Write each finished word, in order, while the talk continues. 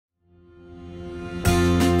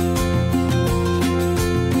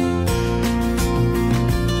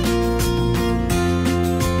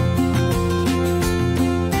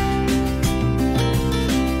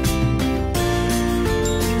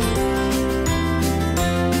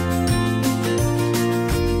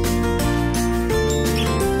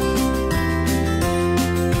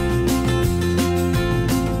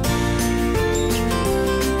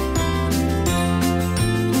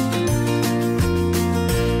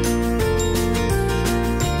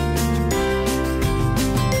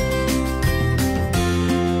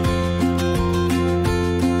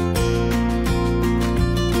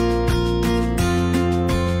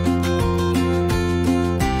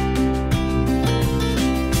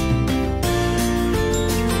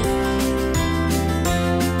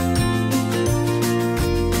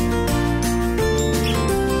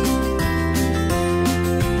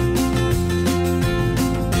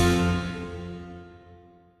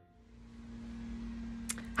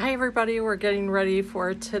Hi everybody, we're getting ready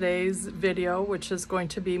for today's video, which is going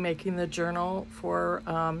to be making the journal for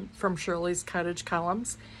from Shirley's Cottage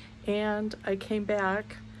columns. And I came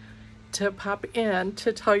back to pop in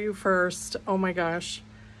to tell you first, oh my gosh.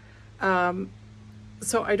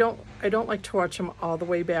 So I don't like to watch them all the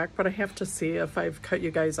way back, but I have to see if I've cut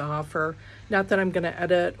you guys off, or not that I'm gonna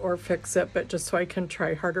edit or fix it, but just so I can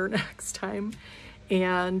try harder next time.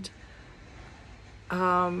 And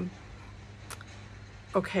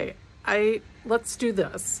okay, let's do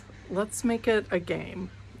this. Let's make it a game.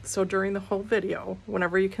 So during the whole video,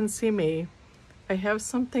 whenever you can see me, I have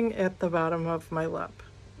something at the bottom of my lip.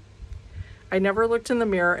 I never looked in the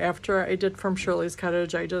mirror after I did from Shirley's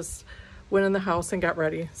Cottage. I just went in the house and got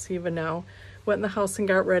ready. See, even now, went in the house and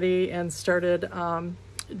got ready and started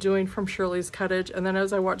doing from Shirley's Cottage. And then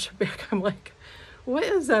as I watch it back, I'm like, what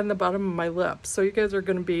is that on the bottom of my lip? So you guys are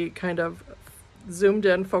gonna be kind of zoomed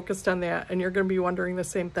in, focused on that, and you're going to be wondering the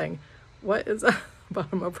same thing. What is at the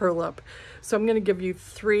bottom of her lip? So I'm going to give you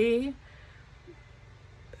three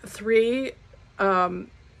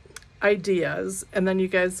ideas, and then you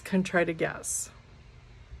guys can try to guess.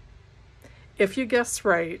 If you guess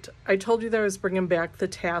right, I told you that I was bringing back the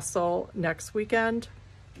tassel next weekend.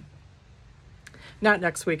 Not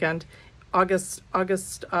next weekend, August,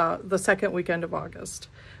 the second weekend of August.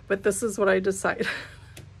 But this is what I decided.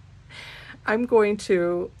 I'm going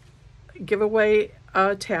to give away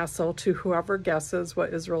a tassel to whoever guesses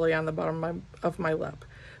what is really on the bottom of my lip.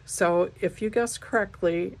 So if you guess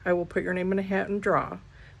correctly, I will put your name in a hat and draw,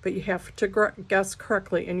 but you have to guess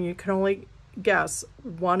correctly, and you can only guess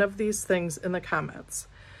one of these things in the comments.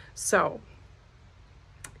 So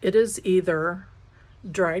it is either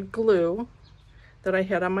dried glue that I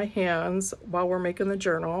had on my hands while we're making the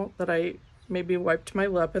journal, that I maybe wiped my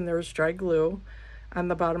lip and there's dried glue on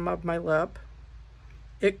the bottom of my lip.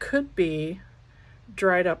 It could be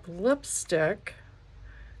dried up lipstick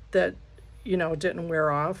that, you know, didn't wear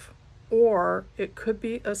off, or it could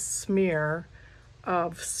be a smear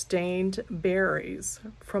of stained berries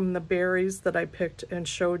from the berries that I picked and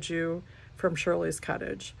showed you from Shirley's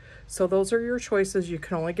Cottage. So those are your choices. You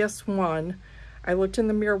can only guess one. I looked in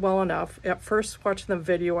the mirror well enough. At first, watching the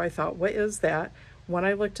video, I thought, what is that? When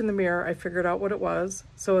I looked in the mirror, I figured out what it was.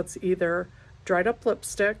 So it's either dried up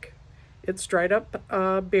lipstick, it's dried up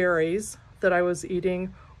berries that I was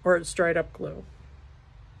eating, or it's dried up glue.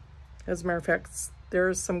 As a matter of fact,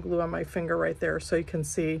 there's some glue on my finger right there, so you can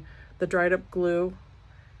see the dried up glue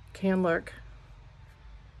can look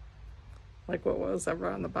like what was ever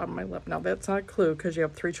on the bottom of my lip. Now that's not a clue because you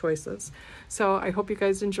have three choices. So I hope you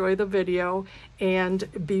guys enjoy the video.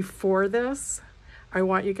 And before this, I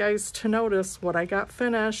want you guys to notice what I got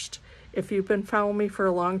finished. If you've been following me for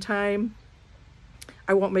a long time,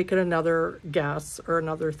 I won't make it another guess or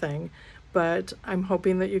another thing, but I'm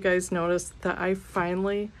hoping that you guys notice that I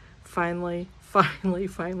finally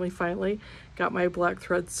got my black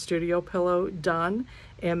thread studio pillow done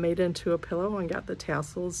and made into a pillow, and got the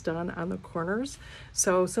tassels done on the corners.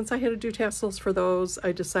 So since I had to do tassels for those,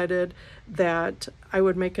 I decided that I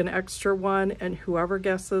would make an extra one, and whoever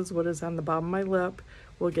guesses what is on the bottom of my lip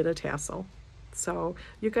will get a tassel. So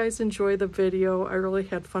you guys enjoy the video. I really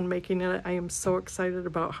had fun making it. I am so excited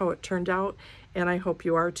about how it turned out, and I hope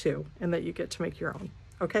you are too, and that you get to make your own.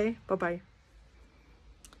 Okay, bye-bye.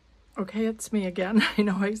 Okay, it's me again. I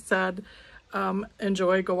know I said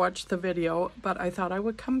enjoy, go watch the video, but I thought I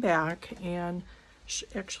would come back and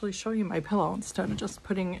actually show you my pillow instead of just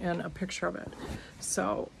putting in a picture of it.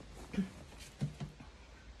 So,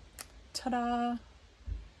 ta-da!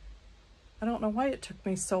 I don't know why it took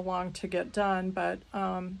me so long to get done, but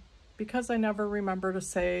because I never remember to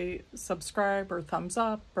say subscribe or thumbs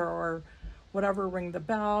up or whatever, ring the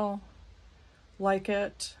bell, like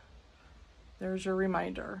it, there's your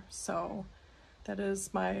reminder. So that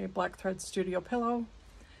is my black thread studio pillow.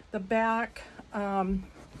 The back, I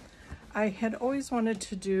had always wanted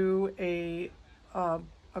to do a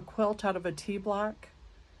quilt out of a T block,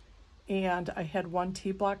 and I had one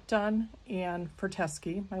T block done, and for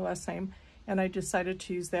Teskey, my last name, and I decided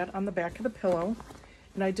to use that on the back of the pillow.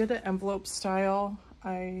 And I did it envelope style.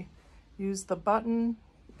 I used the button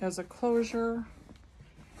as a closure,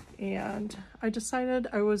 and I decided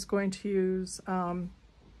I was going to use, I'll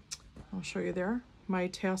show you there, my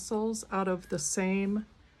tassels out of the same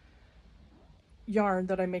yarn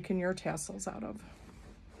that I'm making your tassels out of.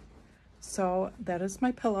 So that is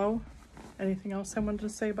my pillow. Anything else I wanted to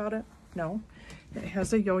say about it? No. It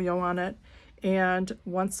has a yo-yo on it. And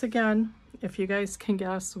once again, if you guys can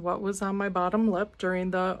guess what was on my bottom lip during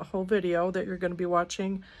the whole video that you're going to be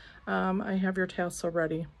watching, I have your tassel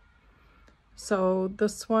ready. So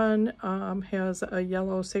this one has a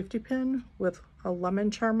yellow safety pin with a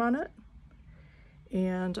lemon charm on it.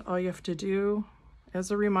 And all you have to do,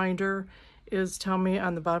 as a reminder, is tell me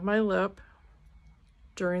on the bottom of my lip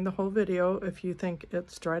during the whole video if you think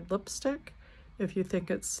it's dried lipstick, if you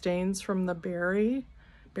think it's stains from the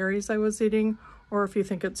berries I was eating, or if you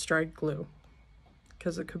think it's dried glue,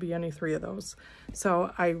 because it could be any three of those.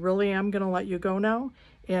 So I really am going to let you go now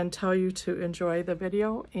and tell you to enjoy the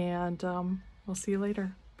video, and we'll see you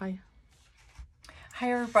later. Bye.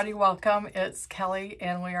 Hi everybody, welcome. It's Kelly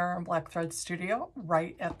and we are in Black Thread Studio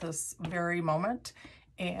right at this very moment.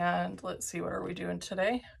 And let's see, what are we doing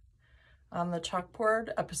today? On the chalkboard,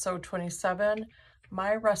 episode 27,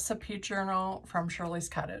 my recipe journal from Shirley's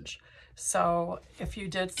Cottage. So if you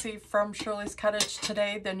did see from Shirley's Cottage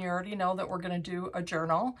today, then you already know that we're going to do a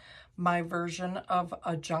journal, my version of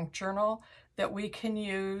a junk journal that we can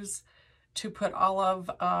use to put all of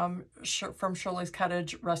from Shirley's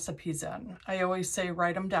Cottage recipes in. I always say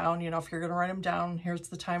write them down. You know, if you're going to write them down, here's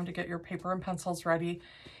the time to get your paper and pencils ready.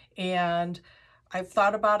 And I've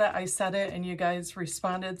thought about it, I said it, and you guys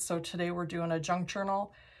responded. So today we're doing a junk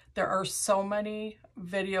journal. There are so many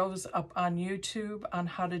videos up on YouTube on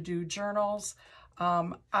how to do journals.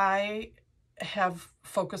 I have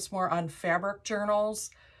focused more on fabric journals,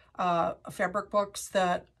 fabric books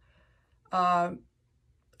that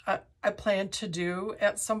I plan to do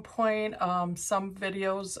at some point. Some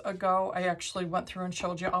videos ago, I actually went through and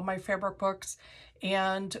showed you all my fabric books.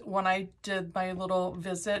 And when I did my little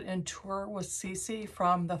visit and tour with Cece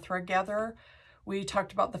from the Thread Gatherer, we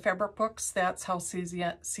talked about the fabric books. That's how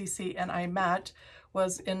Cece and I met,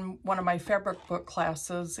 was in one of my fabric book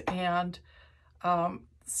classes. And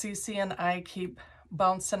Cece and I keep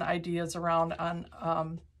bouncing ideas around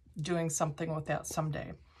on doing something with that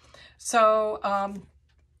someday. So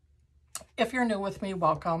if you're new with me,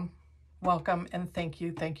 welcome, and thank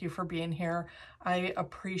you for being here. I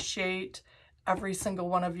appreciate every single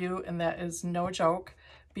one of you, and that is no joke,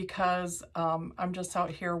 because I'm just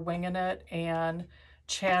out here winging it and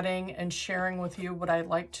chatting and sharing with you what I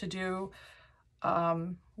like to do,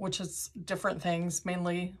 which is different things,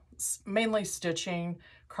 mainly stitching,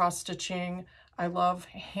 cross stitching. I love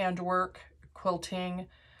handwork, quilting,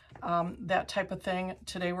 that type of thing.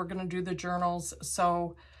 Today we're going to do the journals.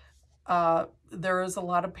 So there is a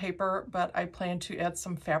lot of paper, but I plan to add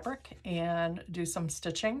some fabric and do some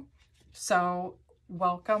stitching. So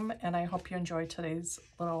welcome, and I hope you enjoy today's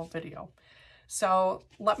little video. So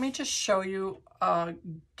let me just show you a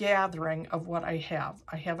gathering of what I have.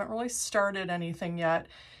 I haven't really started anything yet,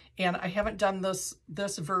 and I haven't done this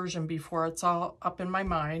version before. It's all up in my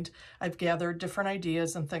mind. I've gathered different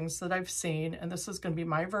ideas and things that I've seen, and this is going to be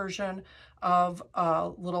my version of a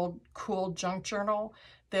little cool junk journal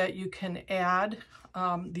that you can add.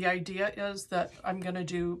 The idea is that I'm going to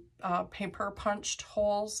do paper punched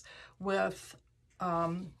holes with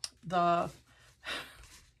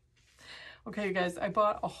okay, you guys, I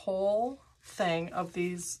bought a whole thing of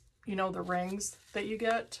these, you know, the rings that you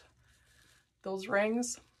get, those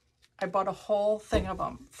rings. I bought a whole thing of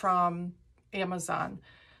them from Amazon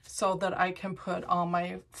so that I can put all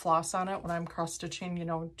my floss on it when I'm cross stitching, you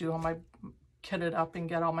know, do all my, kit it up and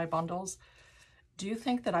get all my bundles. Do you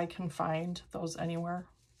think that I can find those anywhere?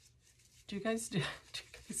 Do you guys do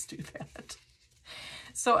that?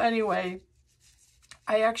 So anyway,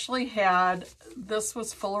 I actually had, this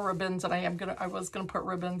was full of ribbons, and I was gonna put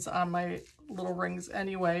ribbons on my little rings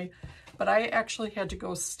anyway, but I actually had to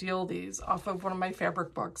go steal these off of one of my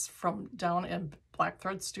fabric books from down in Black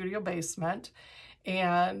Thread Studio basement.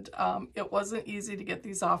 And it wasn't easy to get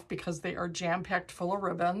these off because they are jam-packed full of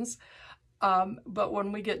ribbons. But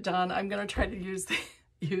when we get done, I'm going to try to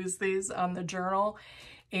use these on the journal.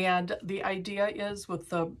 And the idea is with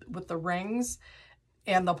the rings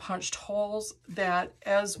and the punched holes, that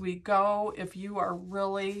as we go, if you are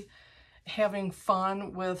really having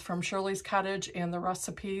fun with from Shirley's Cottage and the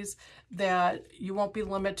recipes, that you won't be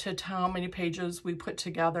limited to how many pages we put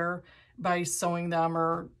together by sewing them,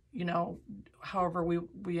 or, you know, however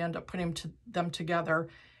we end up putting them together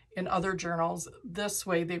in other journals. This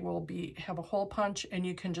way they will have a hole punch, and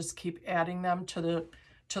you can just keep adding them to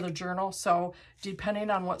the journal. So depending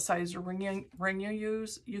on what size ring you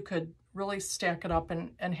use, you could really stack it up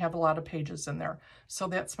and have a lot of pages in there. So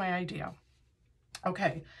that's my idea.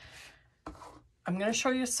 Okay, I'm going to show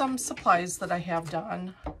you some supplies that I have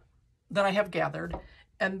done, that I have gathered,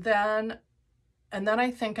 and then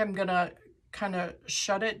I think I'm going to kind of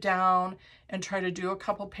shut it down and try to do a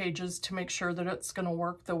couple pages to make sure that it's going to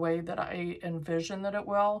work the way that I envision that it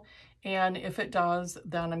will. And if it does,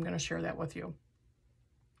 then I'm going to share that with you.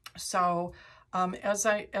 So As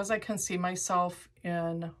I can see myself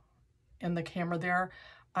in the camera there,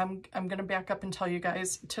 I'm going to back up and tell you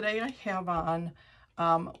guys, today I have on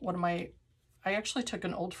I actually took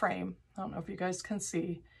an old frame. I don't know if you guys can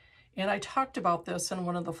see. And I talked about this in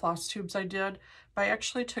one of the floss tubes I did, but I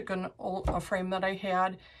actually took a frame that I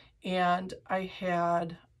had, and I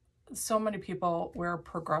had so many people wear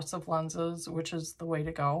progressive lenses, which is the way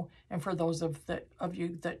to go. And for those of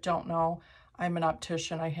you that don't know, I'm an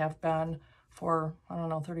optician. I have been for, I don't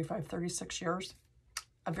know, 35, 36 years.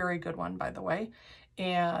 A very good one, by the way.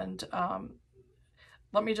 And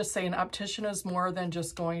let me just say, an optician is more than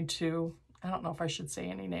just going to, I don't know if I should say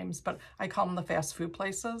any names, but I call them the fast food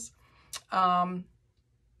places. I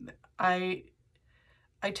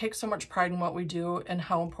take so much pride in what we do and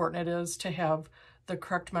how important it is to have the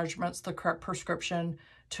correct measurements, the correct prescription,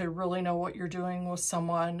 to really know what you're doing with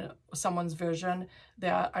someone's vision,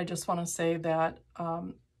 that I just want to say that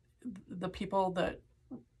the people that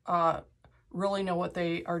really know what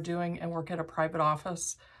they are doing and work at a private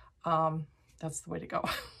office, that's the way to go.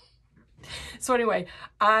 So anyway,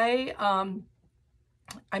 I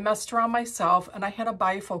messed around myself, and I had a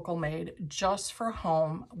bifocal made just for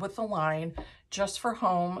home with a line, just for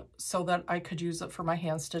home, so that I could use it for my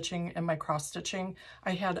hand stitching and my cross stitching.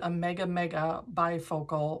 I had a mega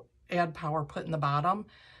bifocal add power put in the bottom,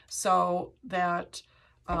 so that,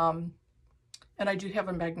 and I do have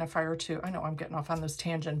a magnifier too. I know I'm getting off on this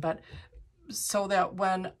tangent, but so that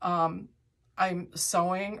when I'm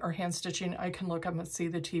sewing or hand stitching, I can look up and see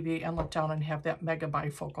the TV and look down and have that mega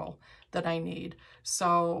bifocal that I need.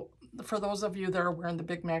 So for those of you that are wearing the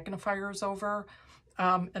big magnifiers over,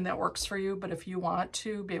 and that works for you, but if you want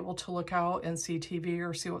to be able to look out and see TV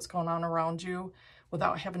or see what's going on around you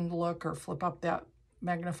without having to look or flip up that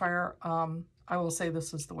magnifier, I will say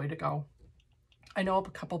this is the way to go. I know a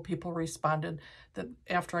couple people responded that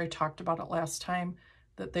after I talked about it last time,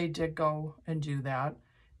 that they did go and do that.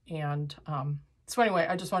 And so anyway,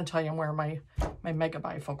 I just want to tell you I'm wearing my mega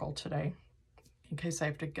bifocal today in case I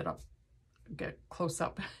have to get close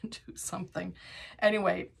up and do something.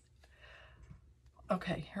 Anyway,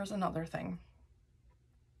 okay, here's another thing.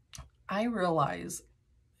 I realize,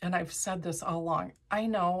 and I've said this all along, I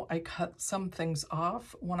know I cut some things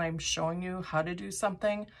off when I'm showing you how to do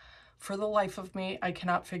something. For the life of me, I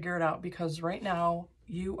cannot figure it out, because right now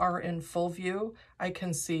you are in full view. I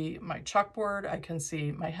can see my chalkboard, I can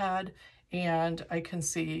see my head, and I can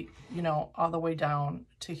see, you know, all the way down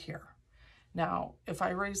to here. Now, if I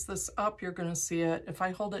raise this up, you're going to see it. If I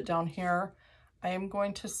hold it down here, I am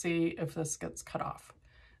going to see if this gets cut off.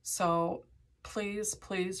 So please,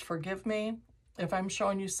 please forgive me if I'm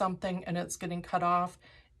showing you something and it's getting cut off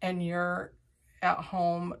and you're at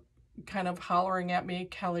home kind of hollering at me,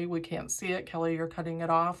 Kelly, we can't see it. Kelly, you're cutting it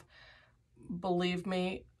off. Believe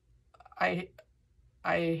me, I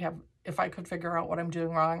have, if I could figure out what I'm doing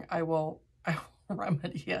wrong, I will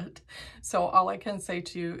remedy it. So all I can say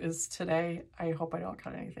to you is today, I hope I don't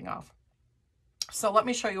cut anything off. So let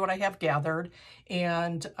me show you what I have gathered.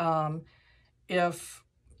 And if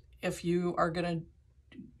you are going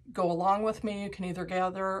to go along with me, you can either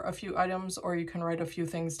gather a few items or you can write a few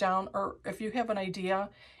things down. Or if you have an idea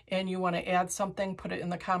and you want to add something, put it in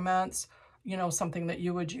the comments, you know, something that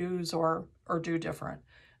you would use or do different.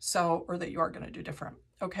 So, or that you are going to do different.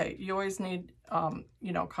 Okay, you always need,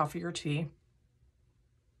 you know, coffee or tea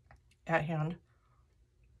at hand.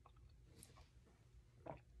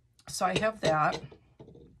 So I have that.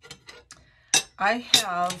 I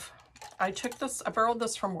borrowed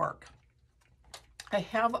this from work. I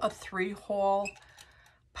have a 3-hole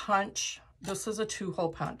punch. This is a 2-hole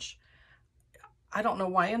punch. I don't know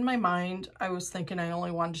why in my mind I was thinking I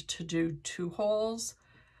only wanted to do 2 holes,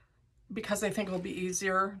 because I think it'll be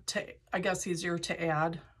easier to, I guess, easier to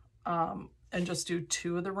add and just do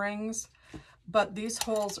 2 of the rings. But these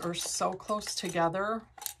holes are so close together.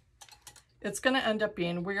 It's going to end up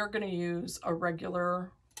being, we are going to use a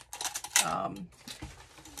regular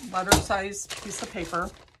letter size piece of paper.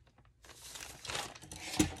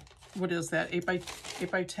 What is that, 8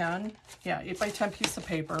 by 10? Yeah, 8 by 10 piece of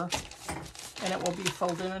paper, and it will be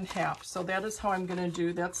folded in half. So that is how I'm going to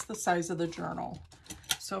do, that's the size of the journal.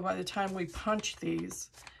 So by the time we punch these,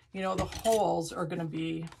 you know, the holes are going to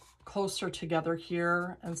be closer together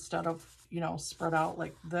here instead of, you know, spread out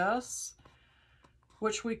like this,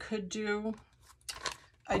 which we could do.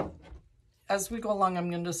 As we go along, I'm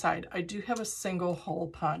going to decide. I do have a single hole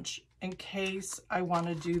punch in case I want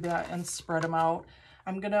to do that and spread them out.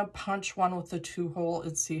 I'm going to punch one with the 2-hole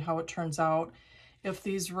and see how it turns out. If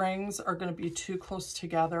these rings are going to be too close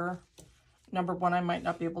together, number one, I might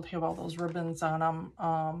not be able to have all those ribbons on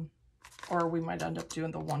them, or we might end up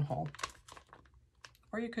doing the 1-hole.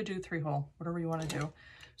 or you could do 3-hole, whatever you want to do.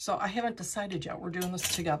 So I haven't decided yet. We're doing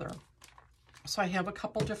this together. So I have a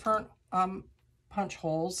couple different punch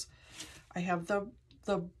holes. I have the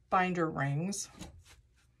binder rings.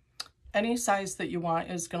 Any size that you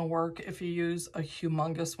want is going to work. If you use a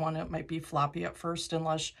humongous one, it might be floppy at first,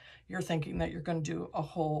 unless you're thinking that you're going to do a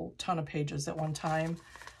whole ton of pages at one time.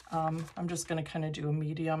 I'm just going to kind of do a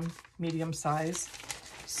medium size.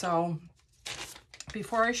 So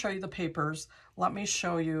before I show you the papers, let me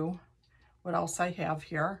show you what else I have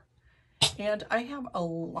here. And I have a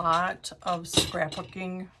lot of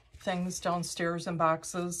scrapbooking things downstairs in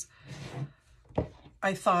boxes.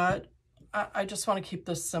 I thought, I just want to keep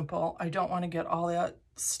this simple. I don't want to get all that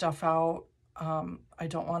stuff out. I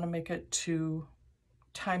don't want to make it too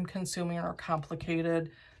time-consuming or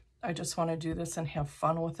complicated. I just want to do this and have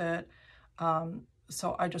fun with it.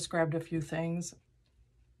 So I just grabbed a few things.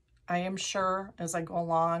 I am sure as I go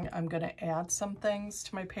along, I'm going to add some things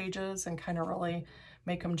to my pages and kind of really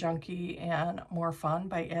make them junky and more fun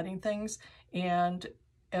by adding things. And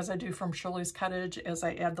as I do from Shirley's Cottage, as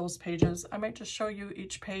I add those pages, I might just show you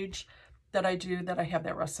each page that I do that I have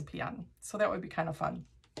that recipe on. So that would be kind of fun.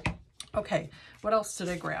 Okay, what else did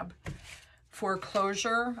I grab? For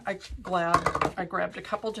closure, I grabbed a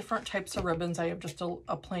couple different types of ribbons. I have just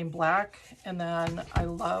a plain black, and then I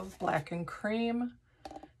love black and cream.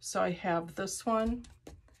 So I have this one,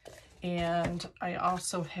 and I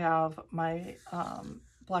also have my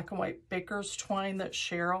black and white baker's twine that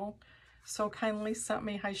Cheryl so kindly sent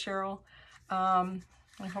me. Hi, Cheryl.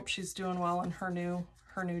 I hope she's doing well in her new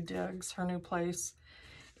digs, her new place.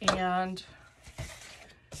 And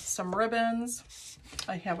some ribbons.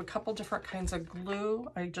 I have a couple different kinds of glue.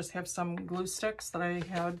 I just have some glue sticks that I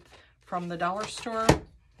had from the dollar store.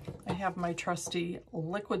 I have my trusty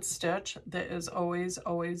liquid stitch that is always,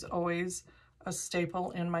 always, always a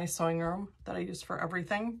staple in my sewing room that I use for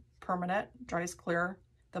everything. Permanent, dries clear,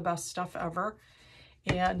 the best stuff ever.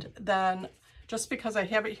 And then just because I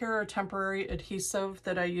have it here, a temporary adhesive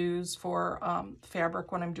that I use for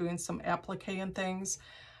fabric when I'm doing some applique and things.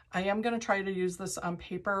 I am going to try to use this on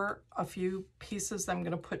paper, a few pieces that I'm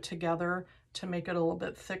going to put together to make it a little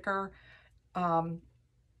bit thicker.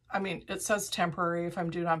 I mean, it says temporary. If I'm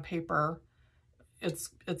doing it on paper, it's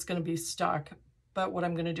going to be stuck. But what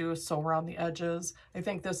I'm going to do is sew around the edges. I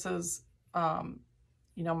think this is,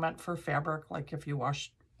 you know, meant for fabric. Like if you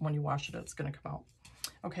when you wash it, it's going to come out.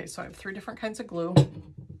 Okay, so I have 3 different kinds of glue.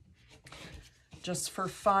 Just for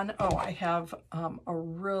fun. Oh, I have a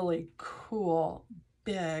really cool,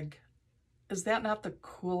 big, is that not the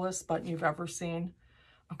coolest button you've ever seen?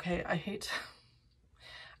 Okay,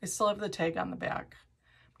 I still have the tag on the back.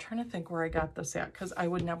 I'm trying to think where I got this at, because I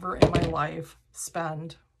would never in my life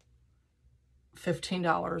spend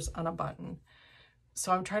 $15 on a button.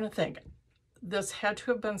 So I'm trying to think. This had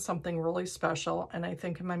to have been something really special, and I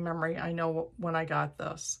think in my memory, I know when I got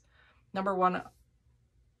this. Number one,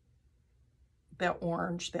 that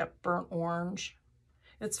orange, that burnt orange.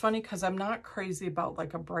 It's funny because I'm not crazy about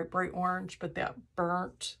like a bright, bright orange, but that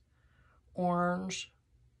burnt orange,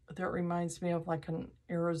 that reminds me of like an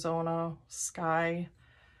Arizona sky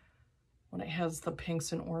when it has the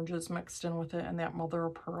pinks and oranges mixed in with it, and that mother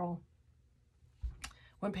of pearl.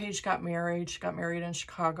 When Paige got married, she got married in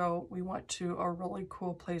Chicago. We went to a really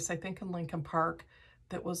cool place, I think in Lincoln Park,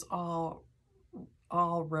 that was all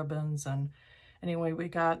ribbons. And anyway, we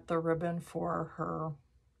got the ribbon for her,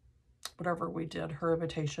 whatever we did, her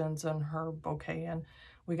invitations and her bouquet, and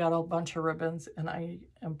we got a bunch of ribbons, and I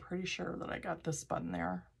am pretty sure that I got this button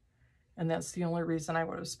there. And that's the only reason I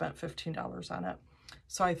would have spent $15 on it.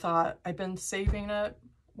 So I thought, I've been saving it,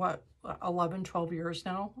 what, 11, 12 years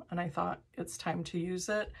now, and I thought it's time to use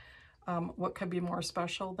it. What could be more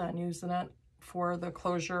special than using it for the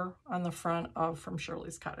closure on the front of From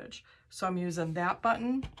Shirley's Cottage? So I'm using that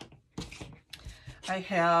button. I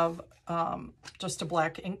have just a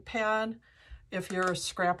black ink pad. If you're a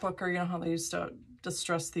scrapbooker, you know how they used to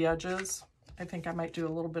distress the edges. I think I might do a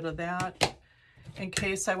little bit of that in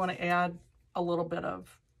case I want to add a little bit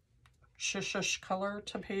of shush color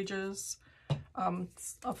to pages.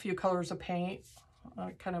 A few colors of paint,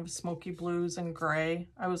 kind of smoky blues and gray.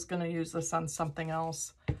 I was going to use this on something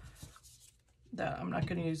else that I'm not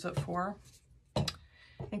going to use it for.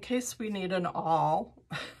 In case we need an awl,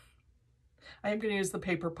 I am going to use the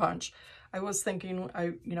paper punch. I was thinking,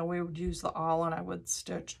 we would use the awl and I would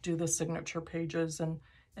do the signature pages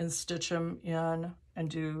and stitch them in and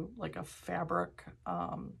do like a fabric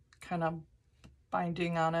kind of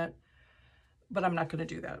binding on it. But I'm not going to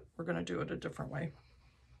do that. We're going to do it a different way,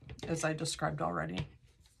 as I described already.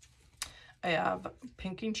 I have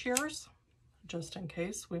pinking shears, just in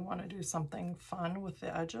case we want to do something fun with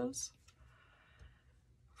the edges.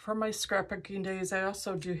 For my scrapbooking days, I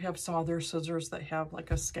also do have some other scissors that have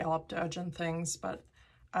like a scalloped edge and things, but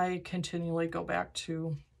I continually go back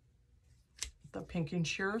to the pinking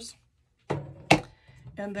shears.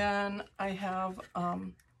 And then I have,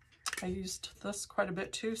 I used this quite a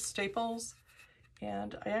bit too, staples.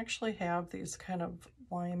 And I actually have these kind of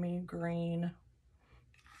limey green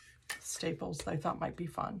staples that I thought might be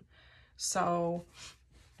fun. So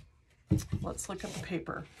let's look at the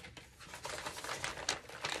paper.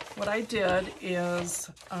 What I did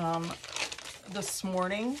is this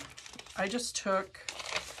morning, I just took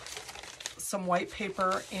some white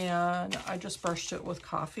paper and I just brushed it with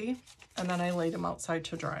coffee, and then I laid them outside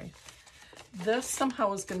to dry. This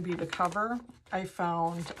somehow is going to be the cover. I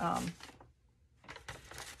found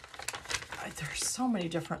there's so many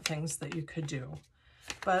different things that you could do,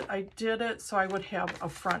 but I did it so I would have a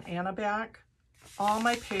front and a back. All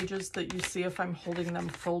my pages that you see, if I'm holding them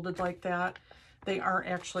folded like that, they aren't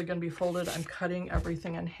actually going to be folded. I'm cutting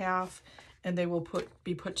everything in half, and they will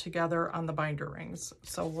be put together on the binder rings.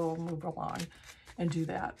 So we'll move along and do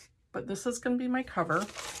that. But this is going to be my cover.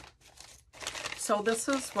 So this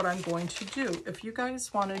is what I'm going to do. If you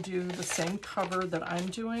guys want to do the same cover that I'm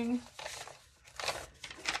doing,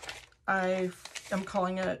 I am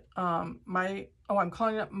calling it I'm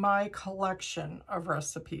calling it My Collection of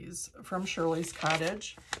Recipes from Shirley's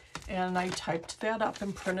Cottage. And I typed that up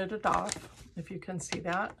and printed it off, if you can see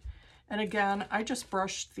that. And again, I just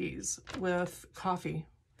brushed these with coffee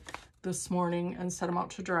this morning and set them out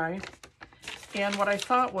to dry. And what I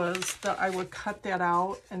thought was that I would cut that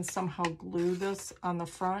out and somehow glue this on the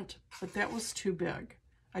front, but that was too big.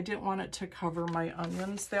 I didn't want it to cover my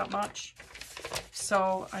onions that much.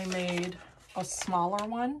 So I made a smaller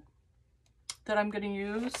one that I'm going to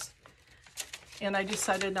use. And I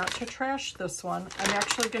decided not to trash this one. I'm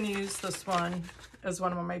actually going to use this one as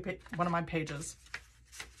one of my pages.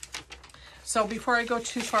 So before I go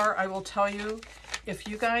too far, I will tell you, if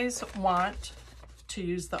you guys want to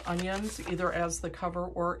use the onions either as the cover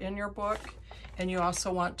or in your book, and you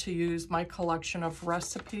also want to use My Collection of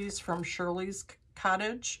Recipes from Shirley's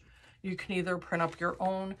Cottage, you can either print up your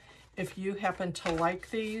own. If you happen to like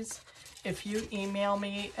these, if you email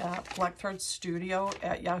me at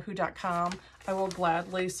blackthreadstudio@yahoo.com, I will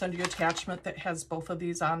gladly send you an attachment that has both of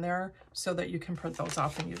these on there so that you can print those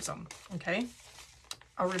off and use them, okay?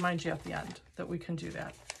 I'll remind you at the end that we can do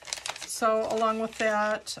that. So along with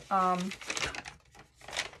that,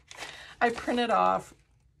 I printed off,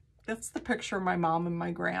 it's the picture of my mom and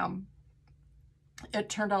my gram. It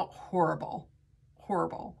turned out horrible,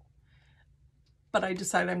 horrible. But I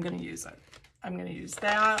decided I'm going to use it. I'm going to use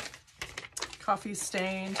that, coffee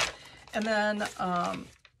stained. And then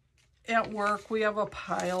at work, we have a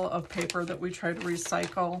pile of paper that we try to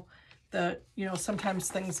recycle that, you know, sometimes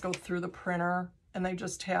things go through the printer and they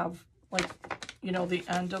just have, like, you know, the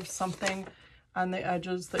end of something on the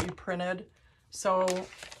edges that you printed. So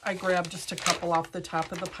I grabbed just a couple off the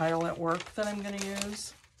top of the pile at work that I'm going to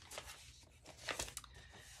use.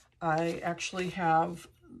 I actually have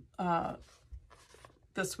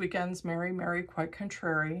this weekend's Mary, Mary, Quite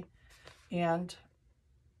Contrary, and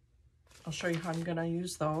I'll show you how I'm going to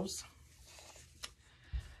use those.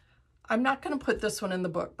 I'm not going to put this one in the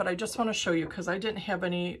book, but I just want to show you because I didn't have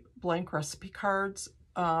any blank recipe cards.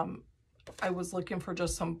 I was looking for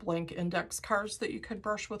just some blank index cards that you could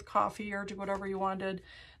brush with coffee or do whatever you wanted.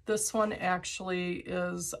 This one actually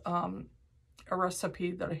is a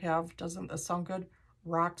recipe that I have. Doesn't this sound good?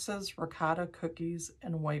 Rox's ricotta cookies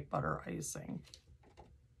and white butter icing.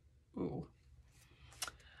 Ooh.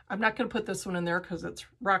 I'm not going to put this one in there because it's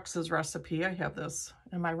Rox's recipe. I have this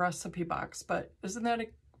in my recipe box, but isn't that a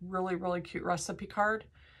really, really cute recipe card?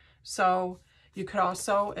 So you could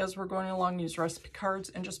also, as we're going along, use recipe cards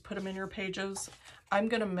and just put them in your pages. I'm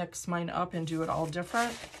going to mix mine up and do it all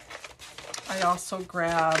different. I also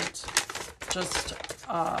grabbed just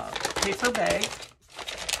a paper bag,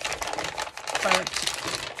 but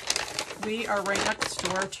we are right next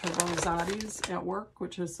door to Rosati's at work,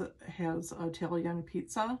 which has Italian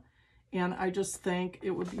pizza. And I just think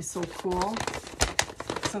it would be so cool,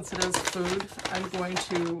 since it is food, I'm going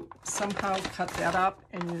to somehow cut that up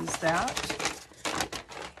and use that.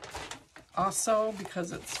 Also,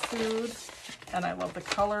 because it's food and I love the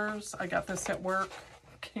colors, I got this at work.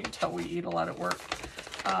 Can you tell we eat a lot at work?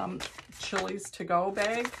 Chili's to-go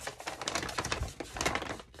bag.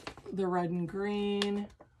 The red and green.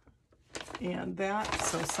 And that,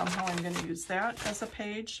 so somehow I'm going to use that as a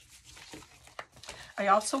page. I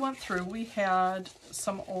also went through, we had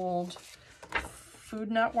some old Food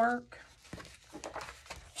Network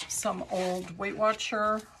some old Weight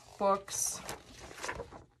Watcher books,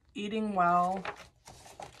 Eating Well.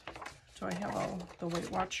 Do I have the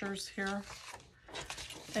Weight Watchers here?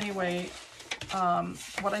 Anyway,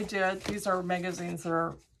 what I did, these are magazines that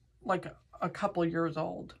are like a couple years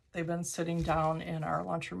old. They've been sitting down in our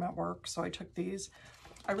lunchroom at work, so I took these.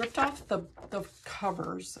 I ripped off the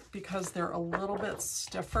covers because they're a little bit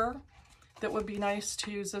stiffer. That would be nice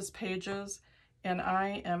to use as pages, and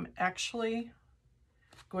I am actually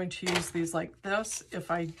going to use these like this. If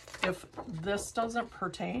this doesn't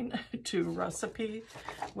pertain to recipe,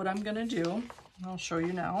 what I'm gonna do, I'll show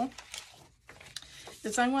you now,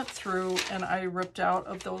 is I went through and I ripped out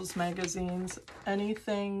of those magazines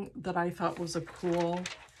anything that I thought was a cool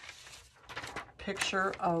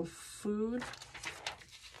picture of food.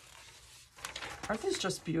 Aren't these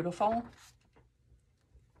just beautiful?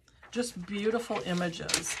 Just beautiful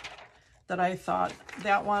images that I thought,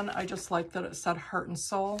 that one, I just like that it said heart and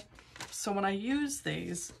soul. So when I use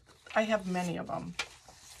these, I have many of them.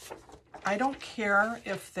 I don't care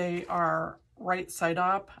if they are right side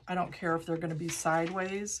up. I don't care if they're going to be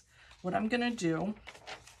sideways. What I'm going to do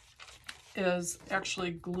is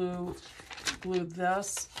actually glue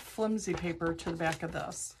this flimsy paper to the back of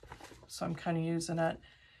this. So I'm kind of using it.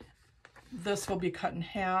 This will be cut in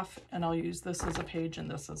half, and I'll use this as a page and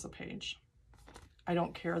this as a page. I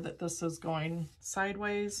don't care that this is going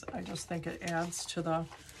sideways. I just think it adds to the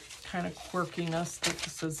kind of quirkiness that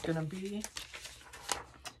this is going to be.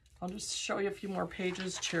 I'll just show you a few more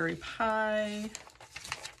pages. Cherry pie.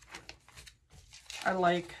 I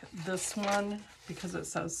like this one because it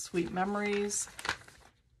says sweet memories.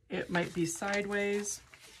 It might be sideways.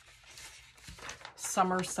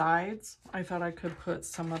 Summer sides. I thought I could put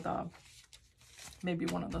some of the, maybe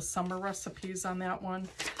one of the summer recipes on that one.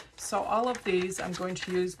 So all of these I'm going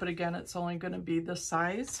to use, but again, it's only going to be this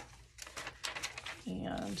size.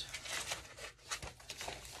 And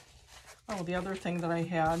oh, the other thing that I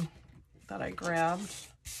had that I grabbed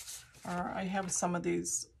are, I have some of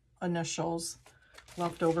these initials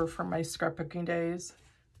left over from my scrapbooking days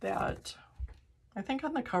that I think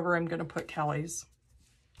on the cover I'm going to put Kelly's.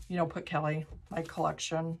 You know, put Kelly, my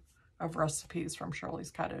collection of recipes from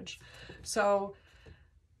Shirley's Cottage. So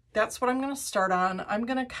that's what I'm going to start on. I'm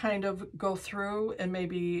going to kind of go through and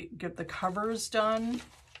maybe get the covers done.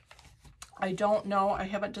 I don't know. I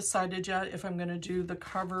haven't decided yet if I'm going to do the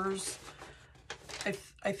covers.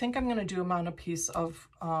 I think I'm going to do them on a piece of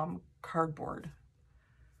cardboard,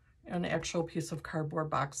 an actual piece of cardboard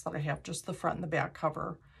box that I have, just the front and the back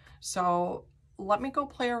cover. So let me go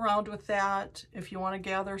play around with that. If you want to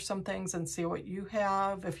gather some things and see what you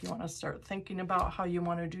have, if you want to start thinking about how you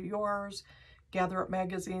want to do yours, gather up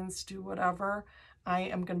magazines, do whatever, I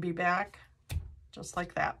am going to be back just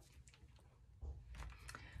like that.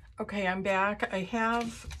 Okay, I'm back. I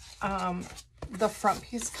have the front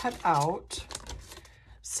piece cut out,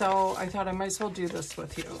 so I thought I might as well do this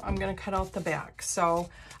with you. I'm going to cut out the back. So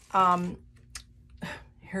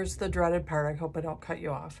here's the dreaded part. I hope I don't cut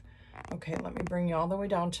you off. Okay, let me bring you all the way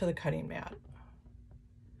down to the cutting mat.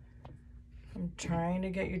 I'm trying to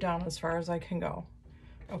get you down as far as I can go.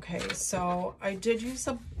 Okay, so I did use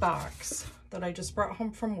a box that I just brought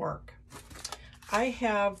home from work. I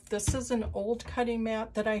have, this is an old cutting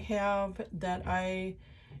mat that I have that I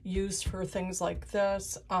use for things like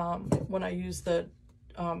this. When I use the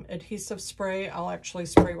adhesive spray, I'll actually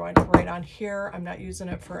spray right on here. I'm not using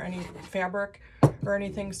it for any fabric or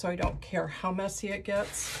anything, so I don't care how messy it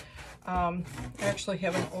gets. I actually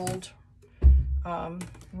have an old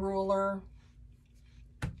ruler.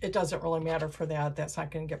 It doesn't really matter for that. That's not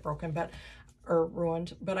going to get broken or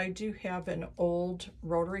ruined. But I do have an old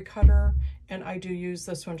rotary cutter, and I do use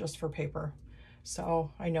this one just for paper.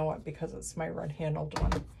 So I know it because it's my red-handled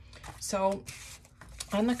one. So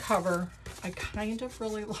on the cover, I kind of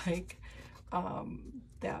really like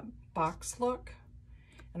that box look.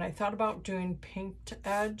 And I thought about doing pinked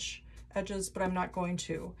edges, but I'm not going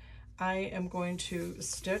to. I am going to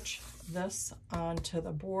stitch this onto the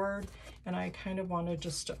board, and I kind of wanted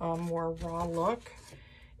just a more raw look.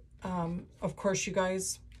 Of course, you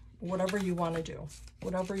guys, whatever you want to do,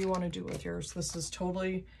 whatever you want to do with yours, this is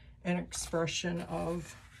totally an expression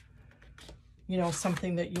of, you know,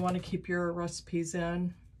 something that you want to keep your recipes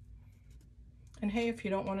in. And hey, if you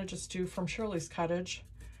don't want to just do from Shirley's Cottage,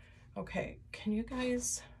 okay, can you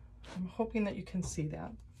guys, I'm hoping that you can see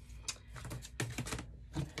that.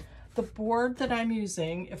 The board that I'm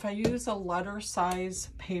using, if I use a letter size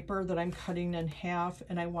paper that I'm cutting in half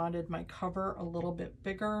and I wanted my cover a little bit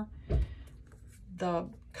bigger, the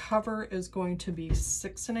cover is going to be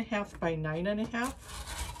 6.5 by 9.5.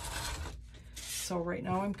 So right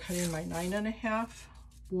now I'm cutting my 9.5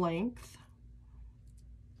 length.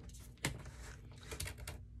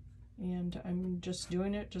 And I'm just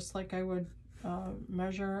doing it just like I would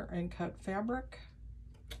measure and cut fabric.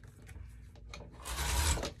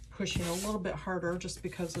 Pushing a little bit harder just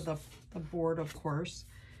because of the board, of course.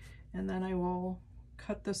 And then I will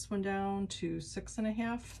cut this one down to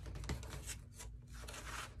 6.5.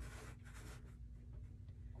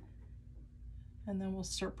 And then we'll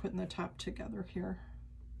start putting the top together here.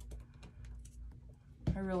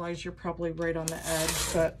 I realize you're probably right on the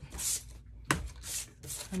edge, but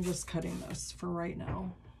I'm just cutting this for right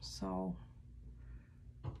now. So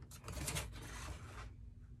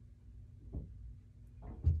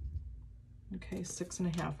okay,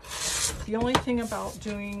 6.5. The only thing about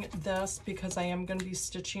doing this, because I am going to be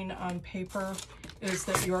stitching on paper, is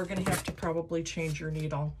that you are going to have to probably change your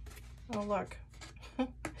needle. Oh, look. I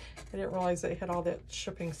didn't realize I had all that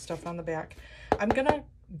shipping stuff on the back. I'm going to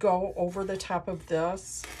go over the top of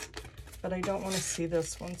this, but I don't want to see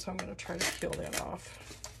this one, so I'm going to try to peel that off.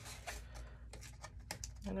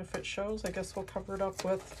 And if it shows, I guess we'll cover it up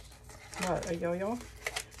with, what, a yo-yo?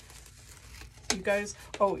 You guys,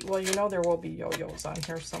 oh, well, you know there will be yo-yos on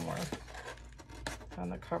here somewhere on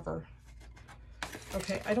the cover.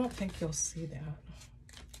 Okay, I don't think you'll see that.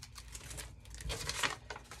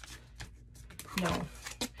 No.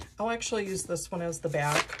 I'll actually use this one as the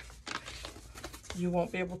back. You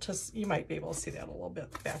won't be able to, you might be able to see that a little bit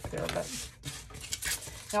back there, but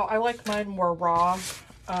now I like mine more raw.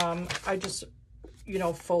 I just, you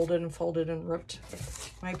know, folded and ripped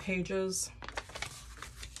my pages.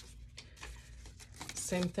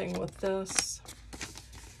 Same thing with this.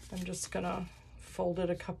 I'm just gonna fold it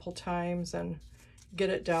a couple times and get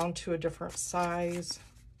it down to a different size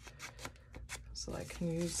so I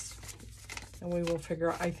can use, and we will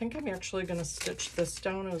figure out. I think I'm actually gonna stitch this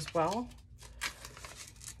down as well.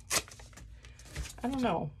 I don't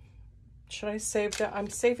know. Should I save that? I'm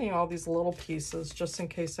saving all these little pieces just in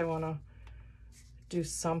case I wanna do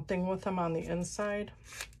something with them on the inside.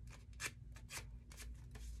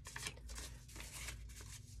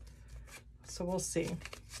 So we'll see.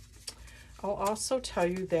 I'll also tell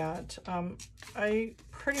you that I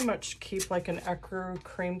pretty much keep like an ecru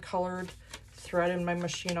cream colored thread in my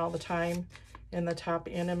machine all the time, in the top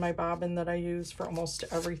and in my bobbin that I use for almost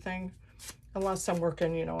everything, unless I'm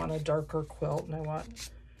working, you know, on a darker quilt and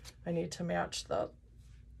I need to match the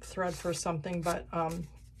thread for something. But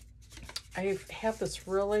I have this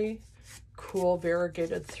really cool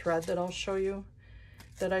variegated thread that I'll show you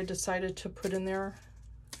that I decided to put in there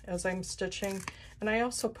as I'm stitching, and I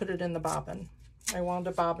also put it in the bobbin. I wound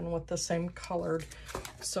a bobbin with the same colored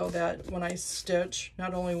so that when I stitch,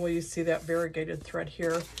 not only will you see that variegated thread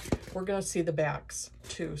here, we're going to see the backs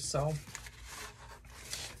too. So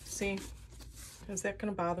see, is that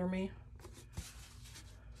going to bother me?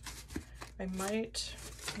 I might,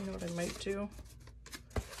 you know what I might do?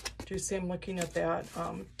 Do you see I'm looking at that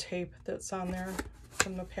tape that's on there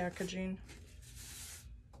from the packaging?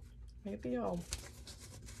 Maybe I'll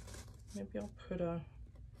put a,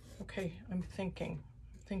 okay, I'm thinking,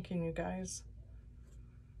 you guys.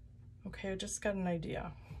 Okay, I just got an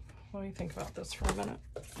idea. Let me think about this for a minute.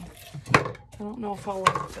 I don't know if I'll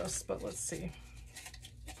like this, but let's see.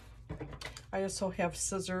 I also have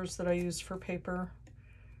scissors that I use for paper.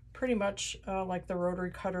 Pretty much like the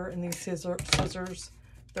rotary cutter and these scissors.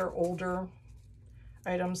 They're older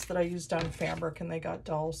items that I used on fabric and they got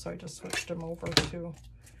dull, so I just switched them over to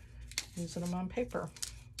using them on paper.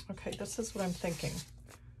 Okay, this is what I'm thinking.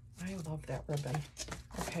 I love that ribbon.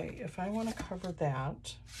 Okay, if I want to cover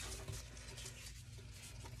that,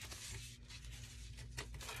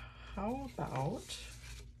 how about,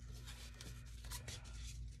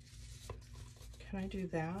 can I do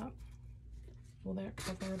that? Will that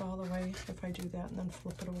cover it all the way if I do that and then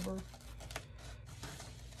flip it over?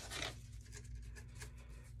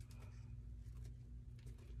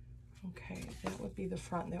 Okay, that would be the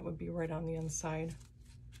front, and that would be right on the inside.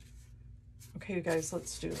 Okay, you guys,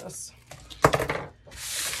 let's do this.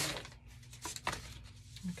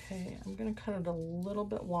 Okay, I'm gonna cut it a little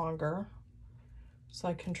bit longer so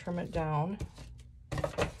I can trim it down. Do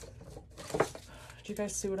you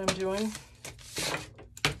guys see what I'm doing?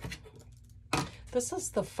 This is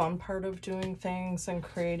the fun part of doing things and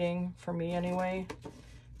creating, for me anyway.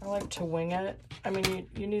 I like to wing it. I mean,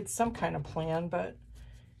 you need some kind of plan, but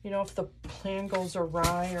you know, if the plan goes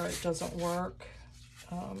awry or it doesn't work,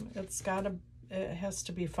 it has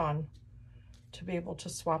to be fun to be able to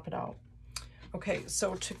swap it out. Okay,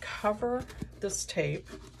 so to cover this tape,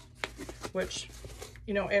 which,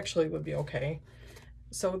 you know, actually would be okay.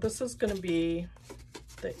 So this is gonna be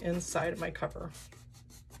the inside of my cover,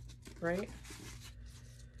 right?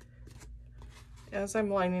 as I'm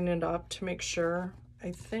lining it up to make sure,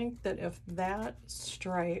 I think that if that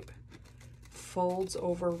stripe folds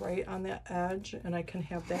over right on that edge and I can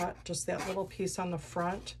have that, just that little piece on the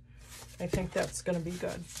front, I think that's going to be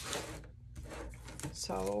good.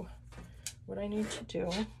 So what I need to do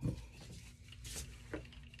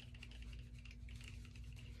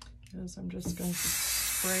is I'm just going to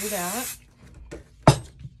spray that,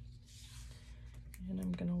 and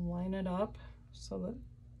I'm going to line it up so that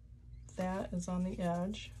that is on the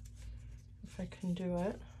edge, if I can do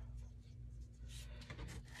it.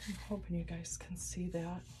 I'm hoping you guys can see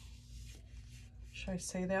that. Should I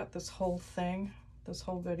say that? This whole thing, this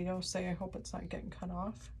whole video, say I hope it's not getting cut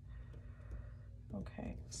off.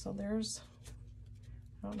 Okay, so there's,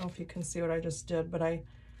 I don't know if you can see what I just did, but I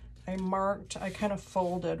marked, I kind of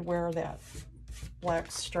folded where that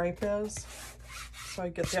black stripe is. So I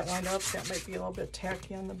get that lined up. That might be a little bit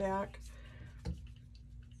tacky on the back.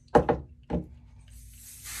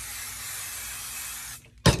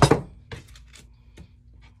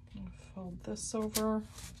 Fold this over.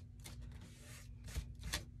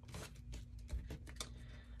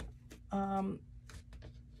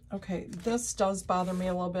 Okay, this does bother me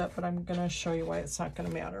a little bit, but I'm gonna show you why it's not gonna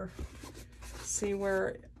matter. See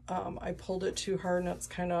where I pulled it too hard and it's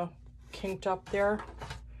kind of kinked up there?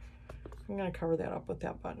 I'm gonna cover that up with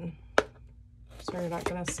that button, so you're not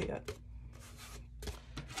gonna see it.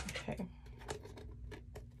 Okay.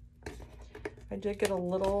 I did get a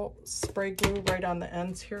little spray glue right on the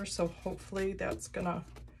ends here, so hopefully that's gonna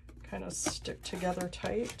kind of stick together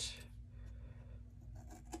tight.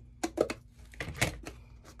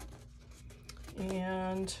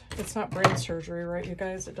 And it's not brain surgery, right, you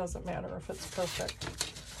guys? It doesn't matter if it's perfect.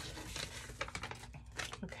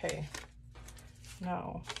 Okay,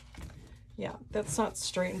 now, yeah, that's not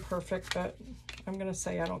straight and perfect, but I'm gonna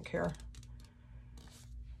say I don't care,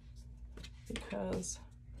 because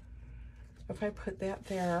if I put that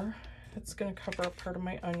there, it's gonna cover up part of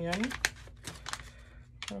my onion.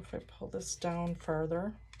 And if I pull this down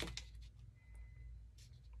farther,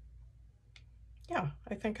 yeah,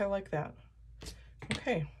 I think I like that.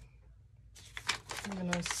 Okay, I'm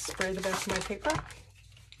gonna spray the back of my paper.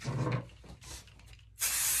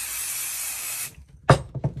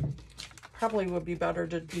 Probably would be better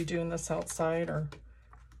to be doing this outside or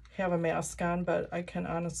have a mask on, but I can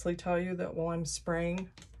honestly tell you that while I'm spraying,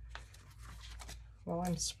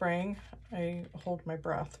 I hold my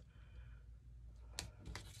breath.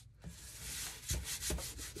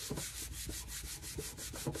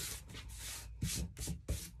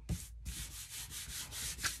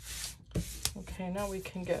 Okay, now we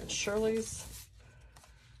can get Shirley's,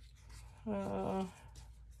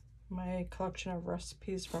 my collection of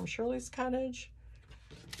recipes from Shirley's Cottage.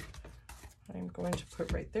 I'm going to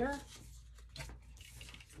put right there.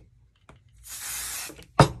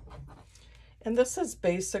 And this is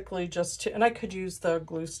basically just to, and I could use the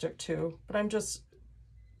glue stick too, but I'm just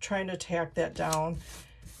trying to tack that down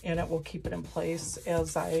and it will keep it in place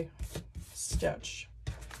as I stitch.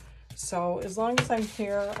 So as long as I'm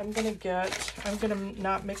here, I'm gonna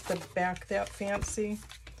not make the back that fancy.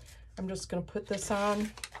 I'm just gonna put this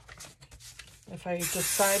on. If I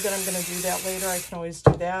decide that I'm gonna do that later, I can always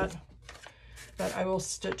do that. But I will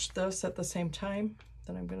stitch this at the same time.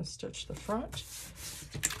 Then I'm gonna stitch the front.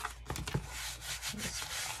 Just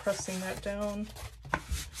pressing that down.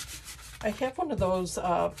 I have one of those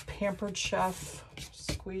Pampered Chef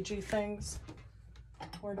squeegee things.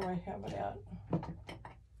 Where do I have it at?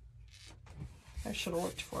 I should have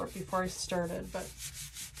looked for it before I started, but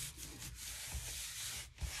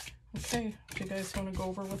okay, do you guys want to go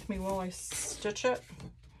over with me while I stitch it?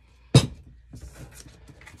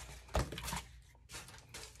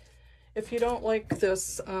 If you don't like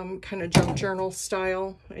this kind of junk journal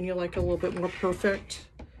style and you like a little bit more perfect,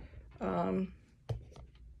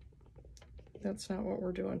 that's not what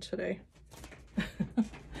we're doing today.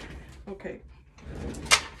 Okay,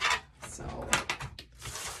 so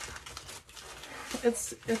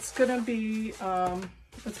it's gonna be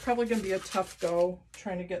it's probably gonna be a tough go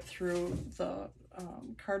trying to get through the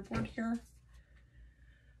cardboard here,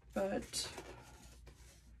 but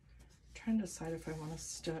I'm trying to decide if I want to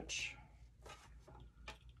stitch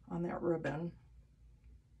on that ribbon.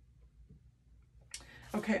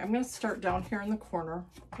 Okay, I'm going to start down here in the corner.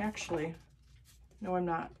 Actually, no, I'm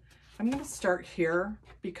not. I'm going to start here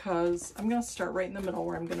because I'm going to start right in the middle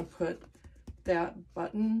where I'm going to put that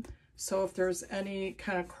button. So if there's any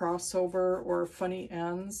kind of crossover or funny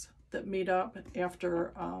ends that meet up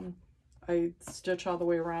after I stitch all the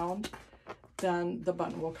way around, then the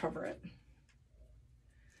button will cover it.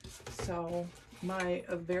 So my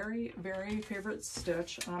very, very favorite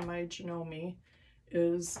stitch on my Janome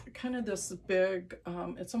is kind of this big,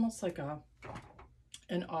 it's almost like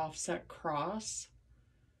an offset cross.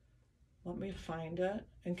 Let me find it.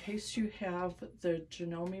 In case you have the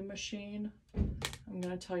Janome machine, I'm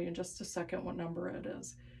going to tell you in just a second what number it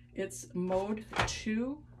is. It's mode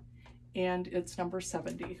 2 and it's number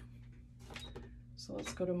 70. So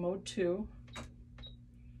let's go to mode 2,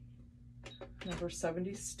 number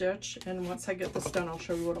 70 stitch, and once I get this done I'll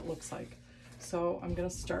show you what it looks like. So I'm going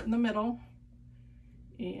to start in the middle,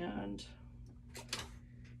 and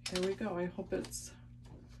here we go. I hope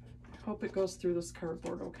it goes through this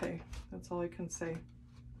cardboard okay. That's all I can say.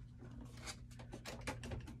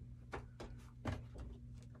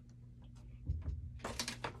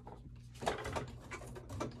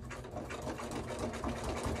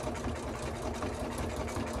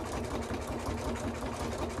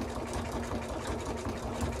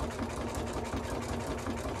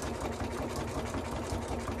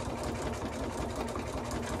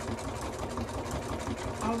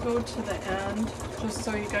 I'll go to the end just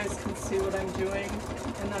so you guys can see what I'm doing,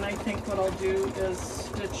 and then I think what I'll do is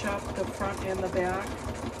stitch up the front and the back.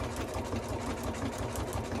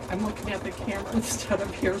 I'm looking at the camera instead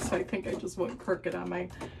of here, so I think I just went crooked on my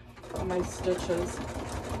stitches.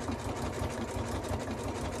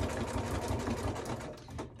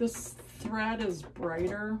 This thread is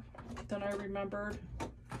brighter than I remembered,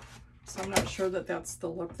 so I'm not sure that that's the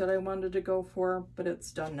look that I wanted to go for, but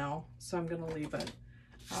it's done now, so I'm going to leave it.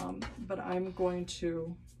 But I'm going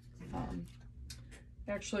to,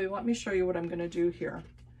 actually, let me show you what I'm going to do here.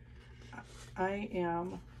 I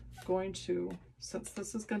am going to, since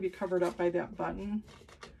this is going to be covered up by that button,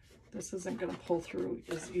 this isn't going to pull through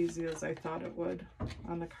as easy as I thought it would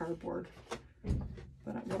on the cardboard.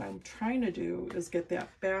 But what I'm trying to do is get that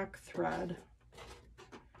back thread.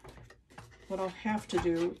 What I'll have to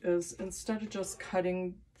do is, instead of just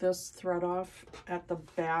cutting this thread off at the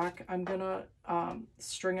back, I'm gonna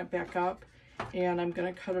string it back up, and I'm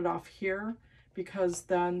gonna cut it off here, because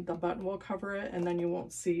then the button will cover it and then you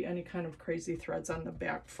won't see any kind of crazy threads on the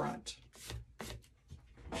back front.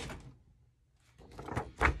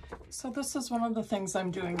 So this is one of the things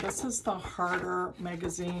I'm doing. This is the harder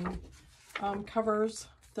magazine covers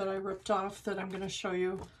that I ripped off that I'm going to show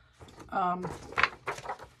you.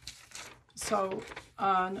 So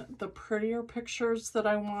on the prettier pictures that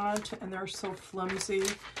I want, and they're so flimsy,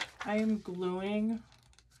 I am gluing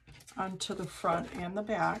onto the front and the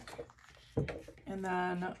back. And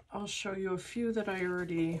then I'll show you a few that I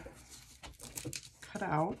already cut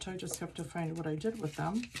out. I just have to find what I did with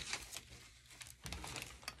them.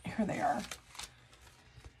 Here they are.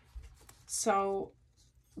 So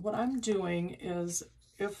what I'm doing is,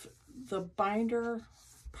 if the binder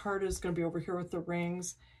part is going to be over here with the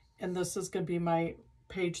rings, and this is going to be my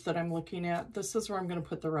page that I'm looking at, this is where I'm going to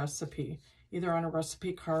put the recipe, either on a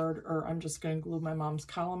recipe card, or I'm just going to glue my mom's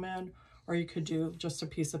column in, or you could do just a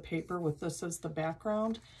piece of paper with this as the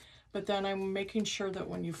background. But then I'm making sure that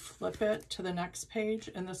when you flip it to the next page,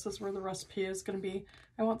 and this is where the recipe is going to be,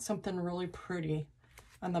 I want something really pretty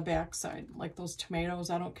on the back side, like those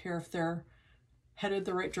tomatoes. I don't care if they're headed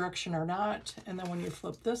the right direction or not. And then when you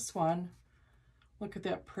flip this one, look at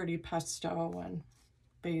that pretty pesto and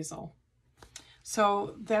basil.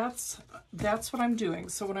 So that's what I'm doing.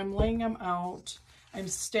 So when I'm laying them out, I'm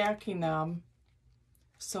stacking them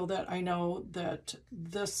so that I know that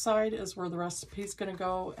this side is where the recipe is going to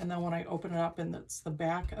go, and then when I open it up and it's the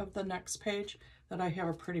back of the next page, that I have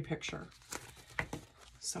a pretty picture.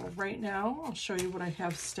 So right now, I'll show you what I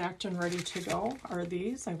have stacked and ready to go are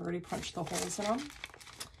these. I've already punched the holes in them,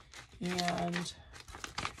 and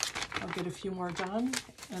I'll get a few more done,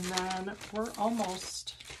 and then we're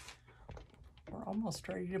almost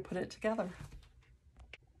ready to put it together.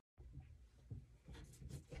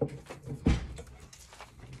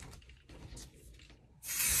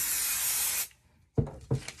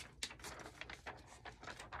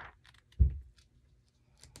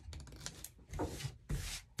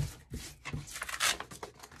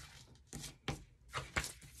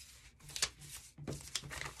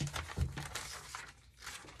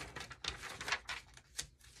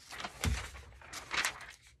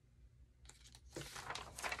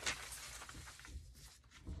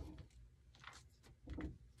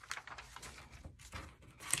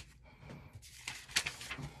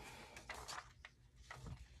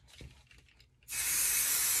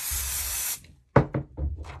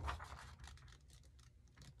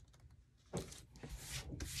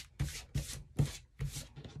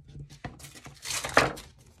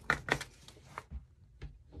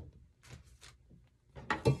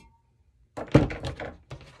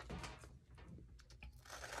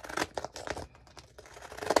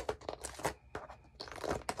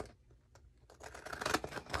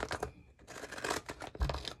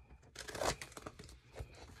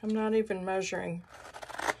 I'm not even measuring.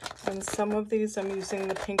 And some of these I'm using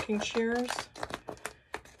the pinking shears.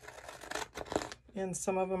 And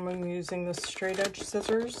some of them I'm using the straight edge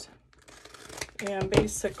scissors. And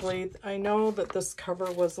basically, I know that this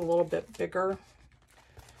cover was a little bit bigger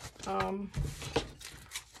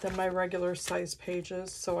than my regular size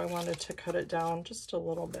pages, so I wanted to cut it down just a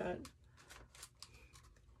little bit.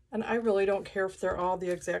 And I really don't care if they're all the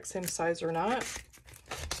exact same size or not.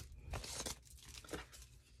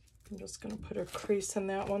 I'm just going to put a crease in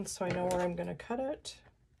that one so I know where I'm going to cut it.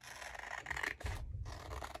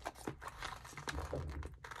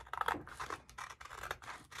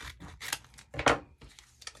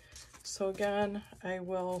 So again, I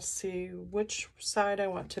will see which side I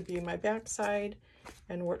want to be my back side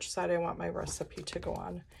and which side I want my recipe to go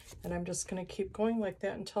on. And I'm just going to keep going like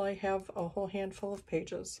that until I have a whole handful of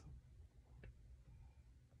pages.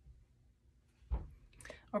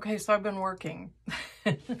 Okay, so I've been working.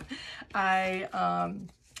 I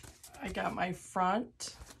got my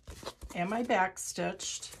front and my back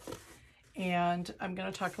stitched, and I'm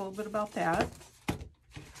going to talk a little bit about that.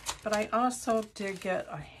 But I also did get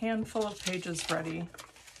a handful of pages ready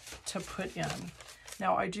to put in.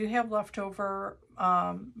 Now I do have leftover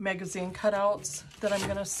magazine cutouts that I'm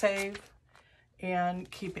going to save and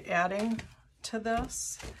keep adding to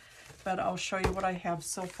this, but I'll show you what I have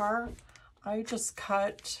so far. I just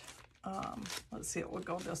cut, let's see, it will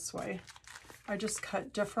go this way. I just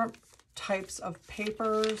cut different types of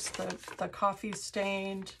papers, the coffee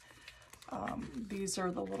stained. These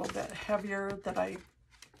are the little bit heavier that I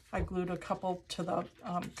glued a couple to the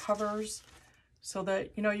covers, so that,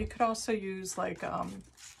 you know, you could also use like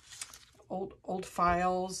old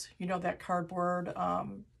files, you know, that cardboard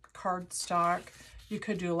cardstock. You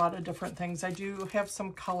could do a lot of different things. I do have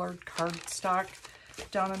some colored cardstock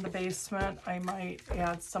down in the basement. I might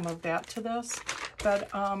add some of that to this. But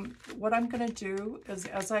what I'm going to do is,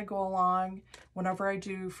 as I go along, whenever I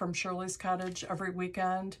do from Shirley's Cottage every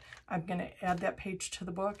weekend, I'm going to add that page to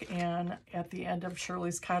the book, and at the end of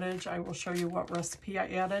Shirley's Cottage, I will show you what recipe I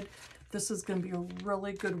added. This is going to be a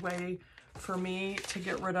really good way for me to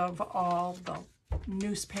get rid of all the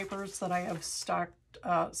newspapers that I have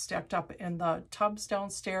stacked up in the tubs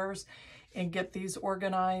downstairs and get these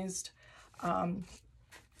organized.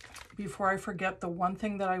 Before I forget, the one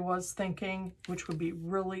thing that I was thinking, which would be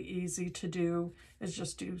really easy to do, is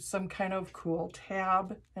just do some kind of cool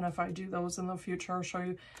tab. And if I do those in the future, I'll show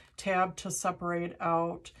you tab to separate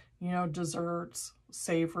out, you know, desserts,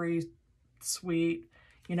 savory, sweet,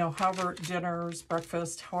 you know, however, dinners,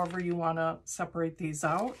 breakfast, however you want to separate these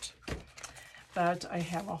out. But I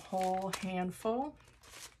have a whole handful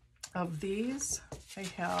of these. I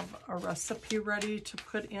have a recipe ready to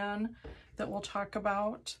put in that we'll talk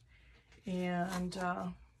about. And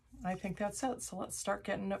I think that's it. So let's start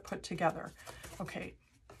getting it put together. Okay,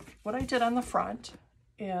 what I did on the front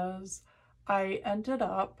is I ended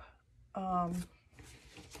up, let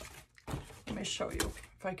me show you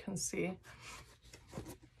if I can see.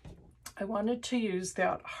 I wanted to use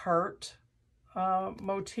that heart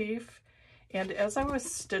motif. And as I was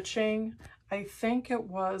stitching, I think it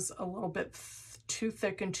was a little bit too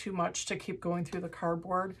thick and too much to keep going through the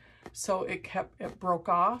cardboard. So it broke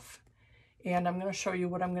off. And I'm going to show you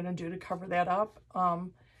what I'm going to do to cover that up.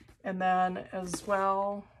 And then as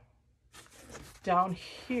well, down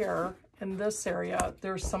here in this area,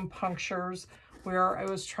 there's some punctures where I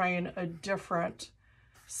was trying a different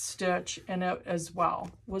stitch, and it as well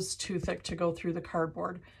was too thick to go through the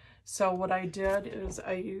cardboard. So what I did is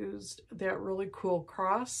I used that really cool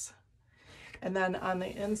cross. And then on the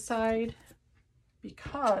inside,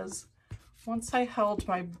 because once I held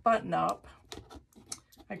my button up,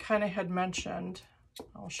 I kind of had mentioned,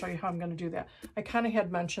 I'll show you how I'm going to do that. I kind of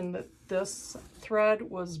had mentioned that this thread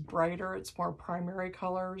was brighter. It's more primary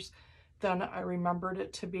colors than I remembered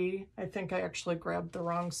it to be. I think I actually grabbed the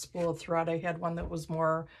wrong spool of thread. I had one that was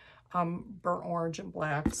more burnt orange and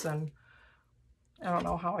blacks, and I don't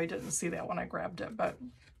know how I didn't see that when I grabbed it. But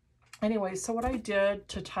anyway, so what I did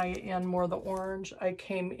to tie in more of the orange, I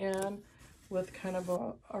came in with kind of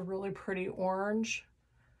a really pretty orange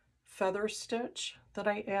feather stitch that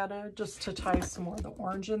I added just to tie some more of the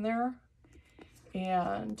orange in there.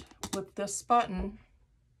 And with this button,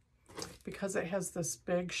 because it has this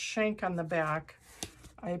big shank on the back,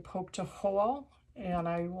 I poked a hole, and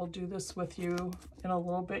I will do this with you in a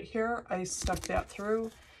little bit here. I stuck that through,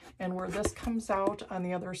 and where this comes out on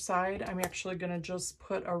the other side, I'm actually going to just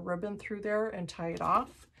put a ribbon through there and tie it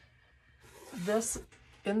off. This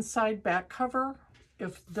inside back cover,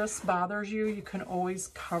 if this bothers you, you can always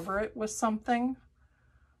cover it with something,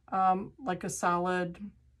 like a solid,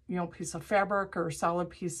 you know, piece of fabric or a solid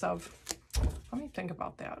piece of, let me think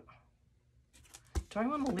about that. Do I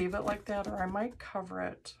want to leave it like that, or I might cover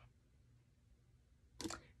it?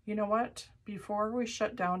 You know what? Before we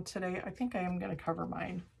shut down today, I think I am going to cover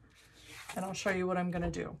mine, and I'll show you what I'm going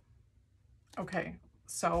to do. Okay,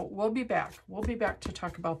 so we'll be back. We'll be back to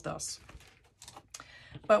talk about this.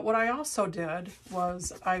 But what I also did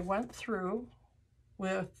was I went through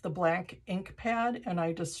with the blank ink pad and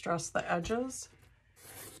I distressed the edges,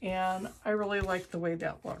 and I really like the way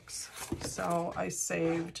that looks. So I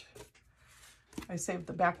saved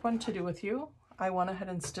the back one to do with you. I went ahead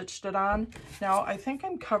and stitched it on. Now I think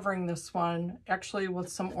I'm covering this one actually with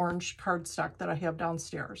some orange cardstock that I have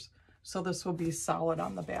downstairs. So this will be solid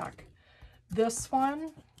on the back. This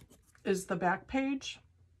one is the back page,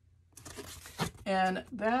 and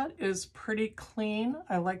that is pretty clean.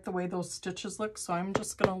 I like the way those stitches look, so I'm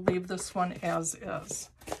just gonna leave this one as is.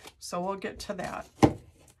 So we'll get to that.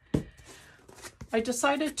 I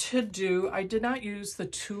decided I did not use the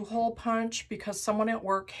 2-hole punch because someone at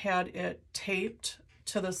work had it taped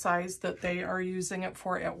to the size that they are using it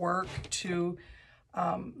for at work to,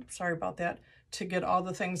 sorry about that, to get all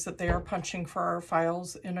the things that they are punching for our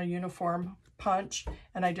files in a uniform punch,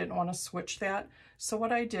 and I didn't want to switch that. So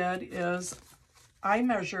what I did is I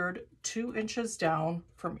measured 2 inches down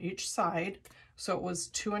from each side. So it was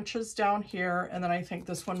 2 inches down here, and then I think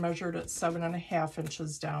this one measured at 7.5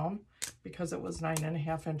 inches down because it was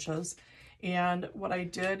 9.5 inches. And what I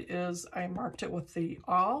did is I marked it with the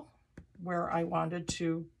awl where I wanted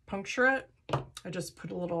to puncture it. I just put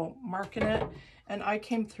a little mark in it, and I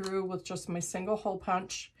came through with just my single hole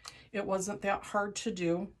punch. It wasn't that hard to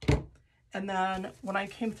do. And then when I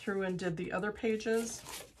came through and did the other pages,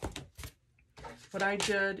 what I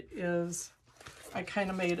did is I kind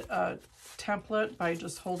of made a template by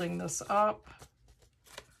just holding this up,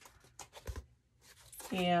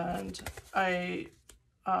 and I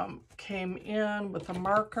came in with a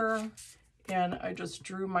marker and I just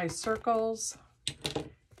drew my circles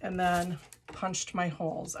and then punched my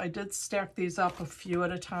holes. I did stack these up a few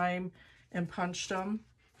at a time and punched them,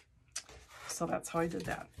 so that's how I did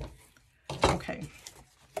that. Okay,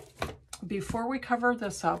 before we cover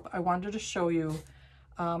this up, I wanted to show you,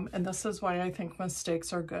 and this is why I think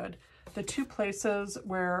mistakes are good, the 2 places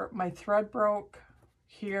where my thread broke,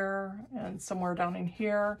 here and somewhere down in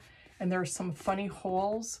here, and there's some funny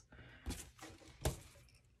holes.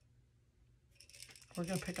 We're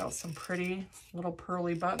going to pick out some pretty little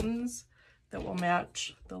pearly buttons that will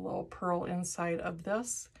match the little pearl inside of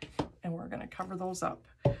this, and we're going to cover those up.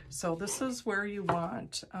 So this is where you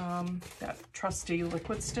want that trusty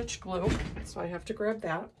liquid stitch glue, so I have to grab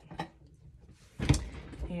that.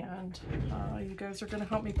 And you guys are going to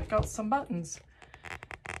help me pick out some buttons.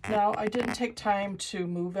 Now, I didn't take time to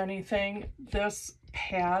move anything. This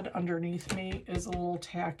pad underneath me is a little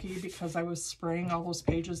tacky because I was spraying all those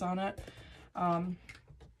pages on it.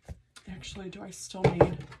 Actually, do I still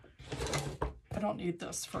need... I don't need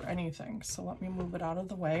this for anything, so let me move it out of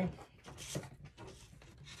the way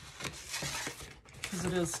because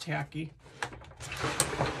it is tacky.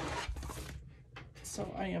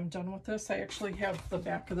 So I am done with this. I actually have the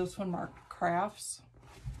back of this one marked crafts,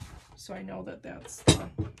 so I know that that's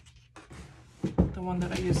the one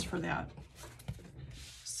that I used for that.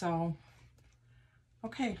 So,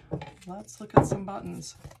 okay, let's look at some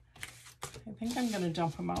buttons. I think I'm going to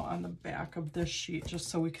dump them out on the back of this sheet just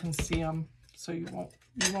so we can see them, so you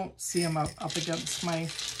won't see them up against my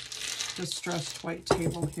distressed white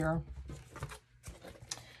table here.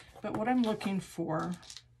 But what I'm looking for,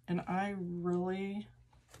 and I really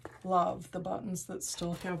love the buttons that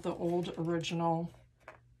still have the old original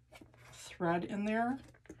thread in there,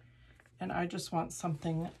 and I just want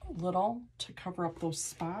something little to cover up those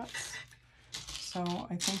spots. So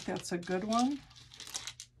I think that's a good one.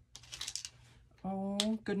 Oh,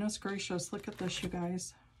 goodness gracious, look at this, you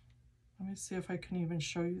guys. Let me see if I can even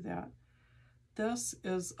show you that. This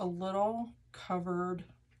is a little covered,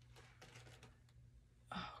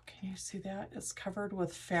 oh, can you see that? It's covered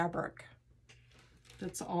with fabric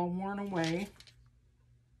that's all worn away.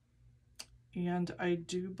 And I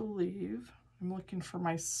do believe, I'm looking for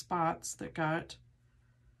my spots that got,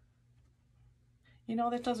 you know,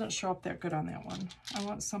 that doesn't show up that good on that one. I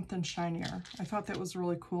want something shinier. I thought that was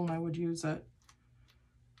really cool and I would use it.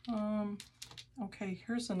 Okay,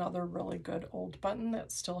 here's another really good old button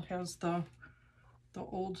that still has the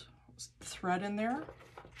old thread in there.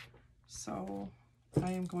 So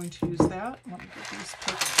I am going to use that. Let me get these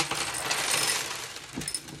picked.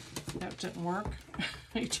 That didn't work.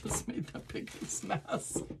 I just made the biggest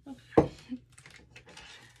mess.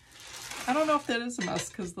 I don't know if that is a mess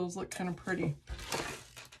because those look kind of pretty.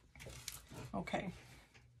 Okay.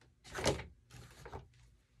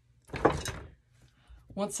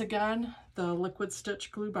 Once again, the liquid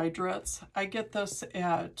stitch glue by Dritz. I get this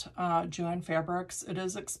at Joann Fabrics. It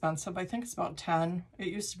is expensive. I think it's about $10. It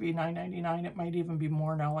used to be $9.99. It might even be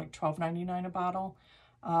more now, like $12.99 a bottle.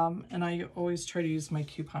 And I always try to use my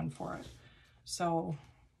coupon for it. So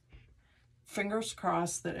fingers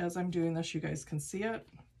crossed that as I'm doing this, you guys can see it,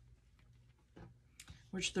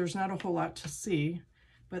 which there's not a whole lot to see,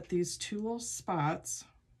 but these two little spots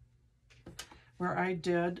where I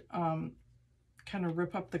did kind of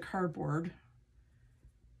rip up the cardboard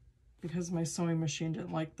because my sewing machine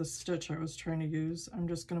didn't like the stitch I was trying to use. I'm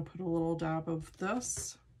just going to put a little dab of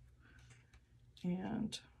this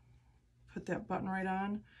and put that button right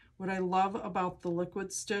on. What I love about the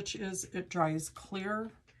liquid stitch is it dries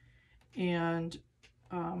clear, and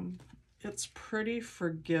it's pretty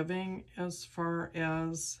forgiving as far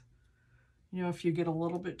as, you know, if you get a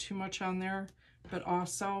little bit too much on there, but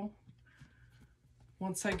also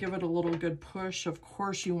once I give it a little good push, of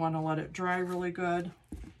course you want to let it dry really good,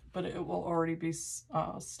 but it will already be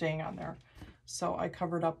staying on there. So I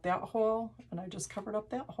covered up that hole, and I just covered up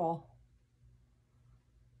that hole.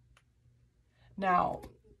 Now,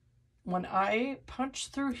 when I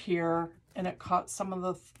punched through here and it caught some of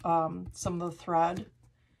the thread,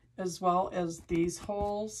 as well as these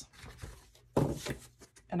holes,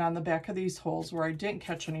 and on the back of these holes where I didn't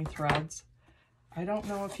catch any threads, I don't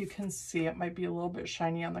know if you can see, it might be a little bit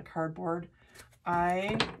shiny on the cardboard.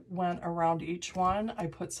 I went around each one. I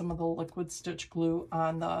put some of the liquid stitch glue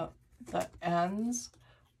on the ends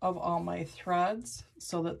of all my threads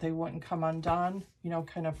so that they wouldn't come undone, you know,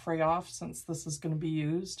 kind of fray off, since this is going to be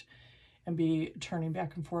used and be turning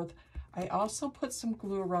back and forth. I also put some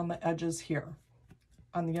glue around the edges here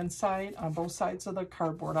on the inside, on both sides of the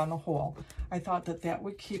cardboard on the hole. I thought that that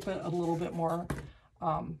would keep it a little bit more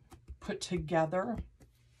put together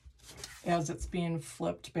as it's being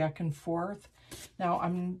flipped back and forth. Now, I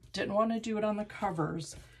didn't want to do it on the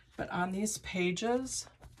covers, but on these pages,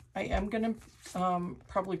 I am going to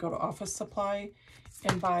probably go to Office Supply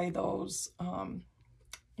and buy those,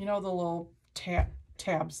 you know, the little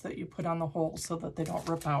tabs that you put on the holes so that they don't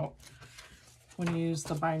rip out when you use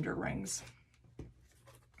the binder rings.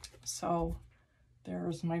 So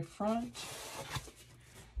there's my front,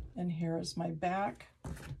 and here is my back.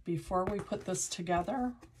 Before we put this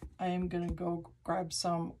together, I am going to go grab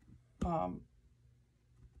some,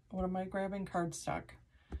 what am I grabbing? Cardstock,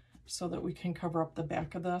 so that we can cover up the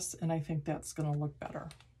back of this, and I think that's going to look better.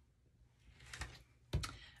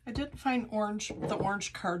 I didn't find the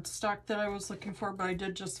orange cardstock that I was looking for, but I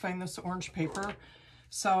did just find this orange paper.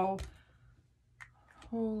 So,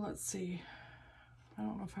 oh, let's see. I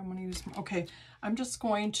don't know if I'm going to use, okay, I'm just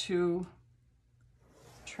going to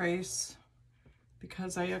trace,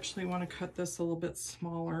 because I actually want to cut this a little bit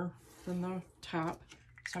smaller than the top.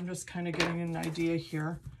 So I'm just kind of getting an idea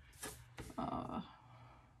here.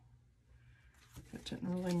 It didn't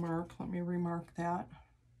really mark. Let me remark that.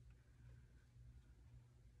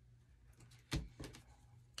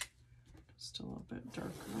 Just a little bit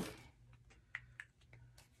darker.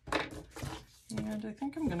 And I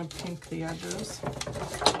think I'm going to pink the edges.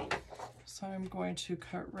 So I'm going to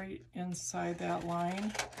cut right inside that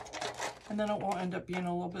line. And then it will end up being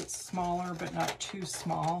a little bit smaller, but not too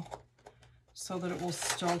small, so that it will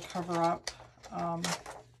still cover up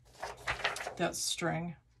that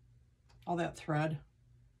string, all that thread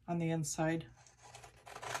on the inside.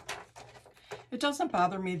 It doesn't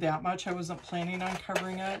bother me that much. I wasn't planning on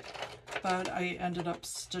covering it, but I ended up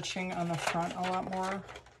stitching on the front a lot more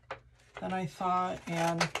than I thought,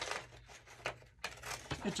 and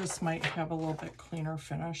it just might have a little bit cleaner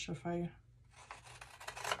finish if I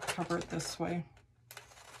cover it this way.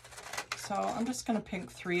 So I'm just going to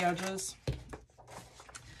pink 3 edges.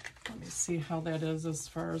 Let me see how that is as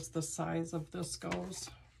far as the size of this goes.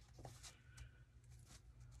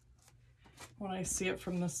 When I see it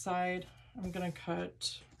from the side, I'm going to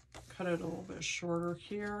cut it a little bit shorter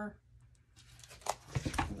here.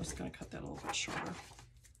 I'm just going to cut that a little bit shorter.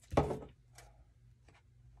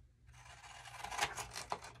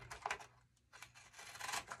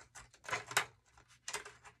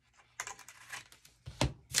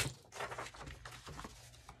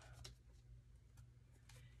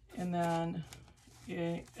 And then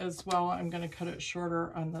as well, I'm going to cut it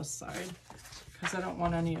shorter on this side because I don't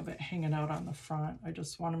want any of it hanging out on the front. I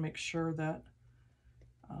just want to make sure that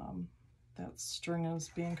that string is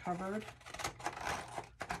being covered.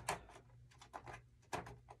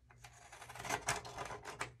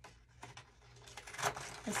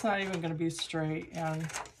 It's not even going to be straight, and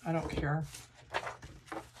I don't care.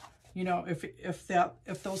 You know,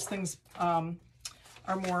 if those things are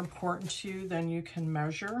more important to you, then you can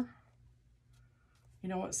measure, you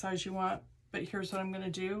know, what size you want. But here's what I'm going to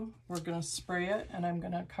do. We're going to spray it, and I'm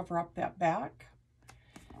going to cover up that back.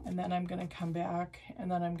 And then I'm going to come back, and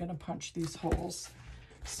then I'm going to punch these holes.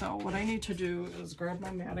 So what I need to do is grab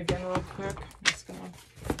my mat again real quick. I'm just going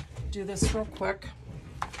to do this real quick.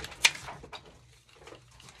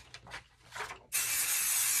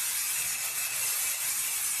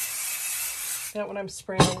 That one I'm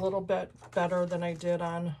spraying a little bit better than I did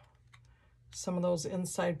on some of those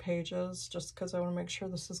inside pages, just because I want to make sure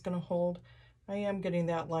this is going to hold. I am getting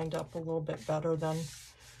that lined up a little bit better than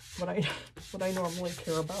what I normally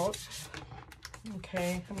care about.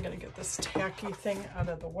 Okay, I'm going to get this tacky thing out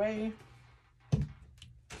of the way.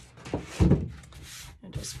 And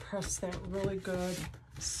just press that really good,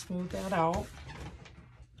 smooth that out.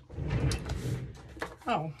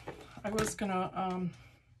 Oh, I was going to...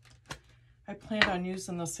 I planned on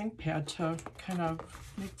using this ink pad to kind of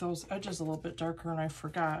make those edges a little bit darker, and I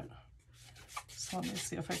forgot. So let me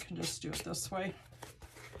see if I can just do it this way.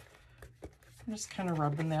 I'm just kind of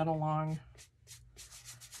rubbing that along.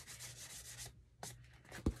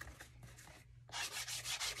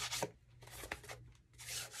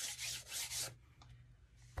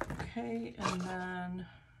 Okay, and then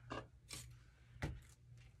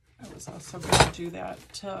I was also going to do that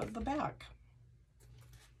to the back.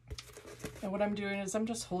 And what I'm doing is I'm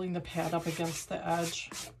just holding the pad up against the edge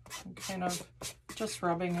and kind of just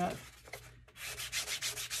rubbing it.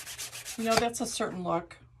 You know, that's a certain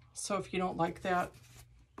look. So if you don't like that,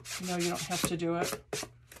 you know, you don't have to do it.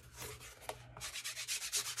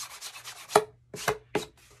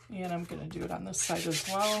 And I'm going to do it on this side as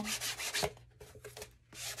well.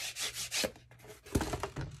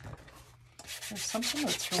 There's something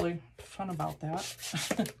that's really fun about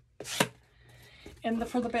that. And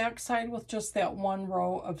for the back side, with just that one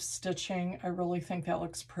row of stitching, I really think that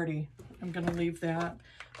looks pretty. I'm going to leave that,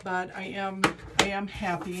 but I am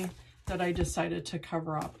happy that I decided to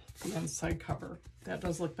cover up the inside cover. That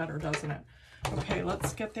does look better, doesn't it? Okay,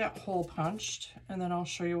 let's get that hole punched, and then I'll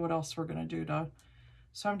show you what else we're going to do to.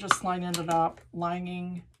 So I'm just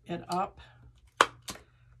lining it up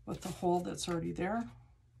with the hole that's already there.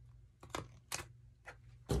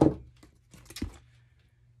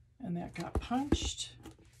 And that got punched.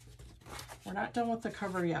 We're not done with the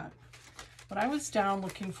cover yet. When I was down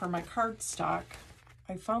looking for my cardstock,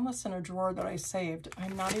 I found this in a drawer that I saved.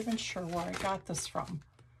 I'm not even sure where I got this from.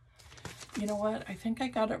 You know what? I think I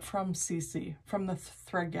got it from Cece, from the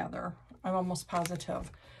Thread Gather. I'm almost positive.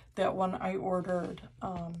 That one I ordered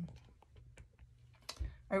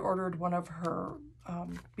one of her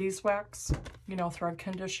beeswax, you know, thread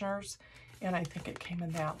conditioners. And I think it came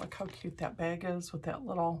in that. Look how cute that bag is with that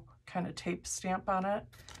little kind of tape stamp on it.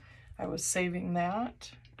 I was saving that,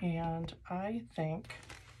 and I think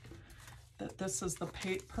that this is the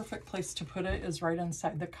perfect place to put it, is right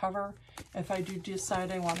inside the cover. If I do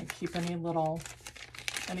decide I want to keep any little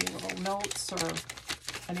notes or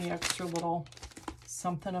any extra little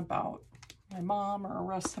something about my mom or a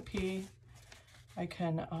recipe, I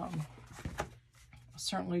can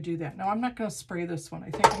certainly do that. Now I'm not going to spray this one. I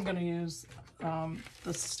think I'm going to use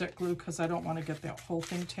the stick glue because I don't want to get that whole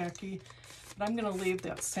thing tacky. But I'm going to leave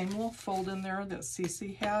that same little fold in there that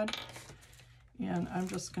Cece had, and I'm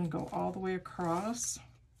just going to go all the way across.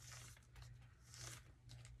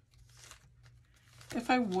 If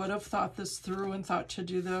I would have thought this through and thought to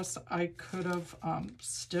do this, I could have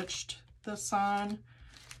stitched this on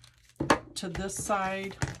to this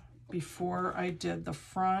side before I did the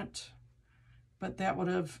front. But that would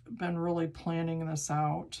have been really planning this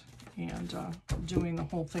out and doing the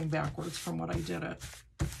whole thing backwards from what I did it.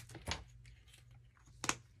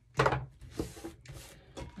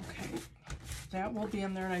 Okay, that will be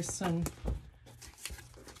in there nice and,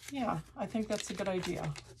 yeah, I think that's a good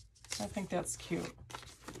idea. I think that's cute.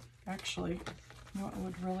 Actually, you know what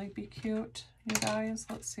would really be cute, you guys?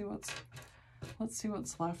 Let's see what's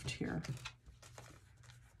left here.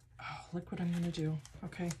 Oh, look what I'm gonna do.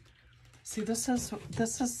 Okay. See, this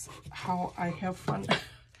is how I have fun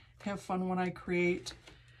when I create.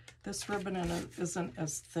 This ribbon isn't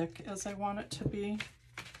as thick as I want it to be,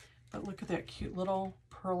 but look at that cute little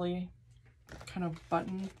pearly kind of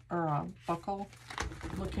button or buckle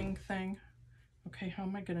looking thing. Okay, how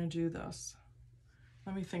am I going to do this?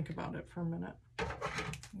 Let me think about it for a minute.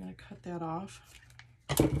 I'm going to cut that off.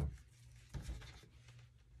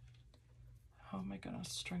 How am I going to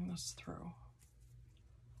string this through?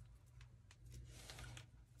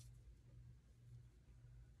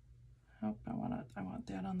 Oh, I want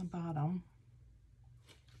that on the bottom.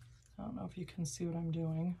 I don't know if you can see what I'm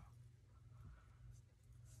doing.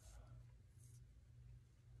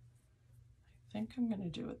 think I'm going to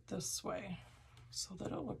do it this way so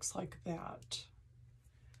that it looks like that.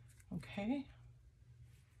 Okay.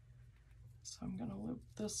 So I'm going to loop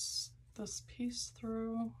this piece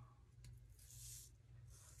through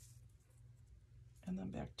and then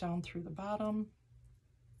back down through the bottom.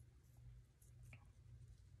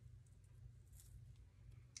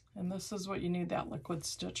 And this is what you need that liquid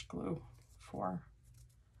stitch glue for.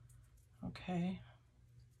 Okay.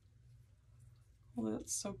 Well,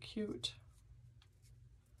 that's so cute.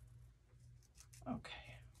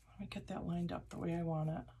 Okay, let me get that lined up the way I want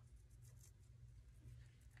it.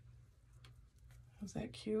 Is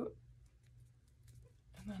that cute?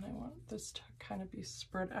 And then I want this to kind of be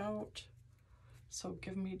spread out. So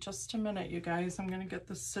give me just a minute, you guys. I'm going to get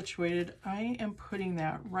this situated. I am putting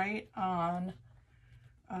that right on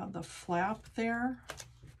the flap there,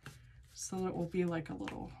 so that it will be like a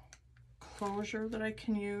little closure that I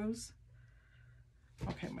can use.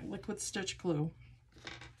 Okay, my liquid stitch glue.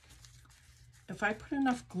 If I put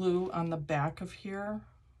enough glue on the back of here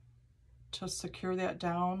to secure that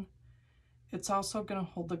down, it's also going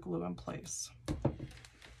to hold the glue in place.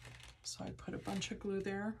 So I put a bunch of glue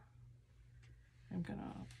there. I'm going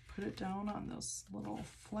to put it down on this little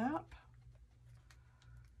flap.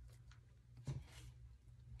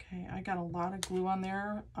 Okay, I got a lot of glue on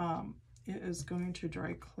there. It is going to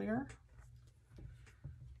dry clear.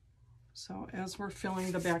 So as we're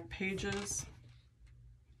filling the back pages,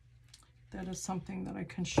 that is something that I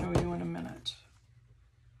can show you in a minute.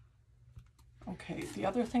 Okay, the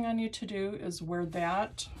other thing I need to do is where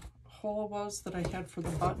that hole was that I had for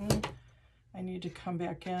the button, I need to come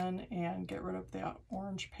back in and get rid of that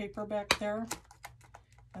orange paper back there.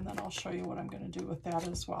 And then I'll show you what I'm going to do with that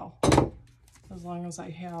as well. As long as I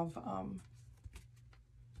have,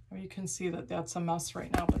 you can see that that's a mess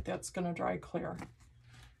right now, but that's going to dry clear.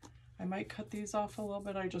 I might cut these off a little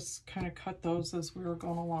bit. I just kind of cut those as we were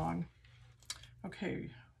going along. Okay,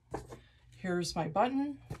 here's my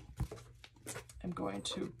button. I'm going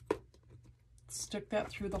to stick that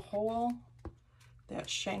through the hole. That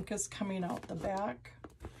shank is coming out the back.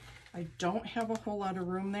 I don't have a whole lot of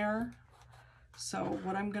room there. So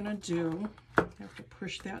what I'm going to do, I have to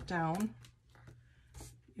push that down,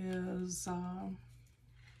 is, oh,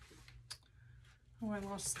 I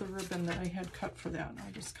lost the ribbon that I had cut for that. I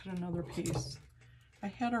just cut another piece. I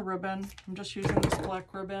had a ribbon. I'm just using this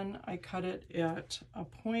black ribbon. I cut it at a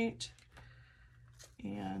point,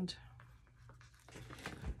 and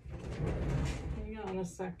hang on a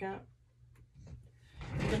second.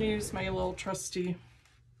 I'm going to use my little trusty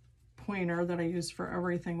pointer that I use for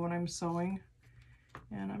everything when I'm sewing,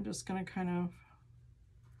 and I'm just going to kind of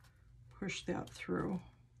push that through.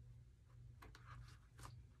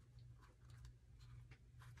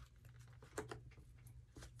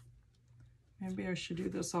 Maybe I should do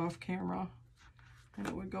this off camera and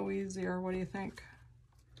it would go easier. What do you think?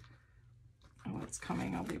 Oh, it's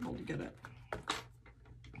coming. I'll be able to get it.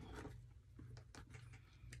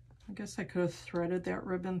 I guess I could have threaded that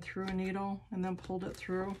ribbon through a needle and then pulled it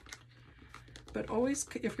through. But always,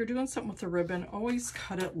 if you're doing something with the ribbon, always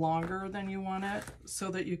cut it longer than you want it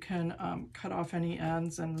so that you can cut off any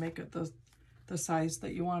ends and make it the size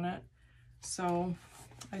that you want it. So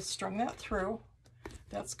I strung that through.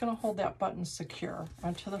 That's going to hold that button secure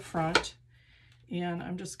onto the front, and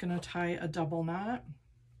I'm just going to tie a double knot.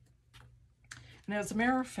 And as a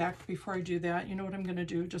matter of fact, before I do that, you know what I'm going to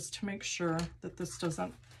do, just to make sure that this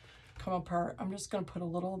doesn't come apart, I'm just going to put a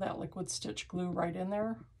little of that liquid stitch glue right in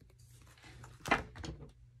there.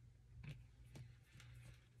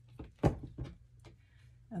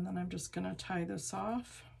 And then I'm just going to tie this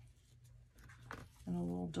off in a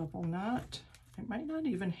little double knot. I might not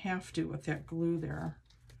even have to with that glue there.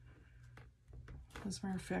 As a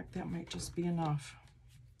matter of fact, that might just be enough.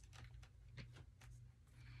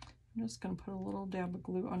 I'm just going to put a little dab of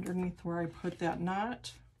glue underneath where I put that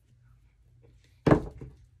knot.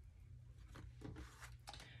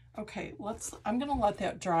 Okay, I'm going to let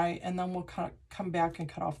that dry, and then we'll come back and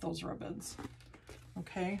cut off those ribbons.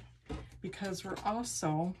 Okay, because we're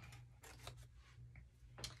also,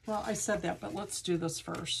 well, I said that, but let's do this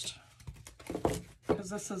first,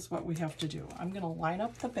 because this is what we have to do. I'm going to line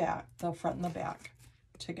up the back, the front and the back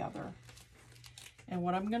together. And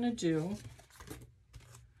what I'm going to do,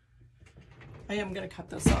 I am going to cut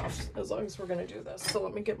this off as long as we're going to do this. So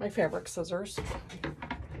let me get my fabric scissors.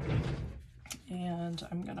 And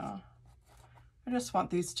I just want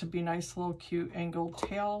these to be nice little cute angled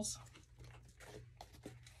tails.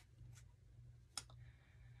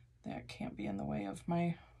 That can't be in the way of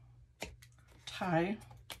my tie.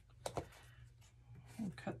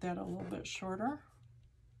 And cut that a little bit shorter.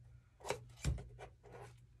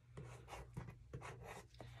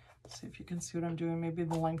 See if you can see what I'm doing, maybe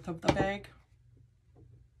the length of the bag.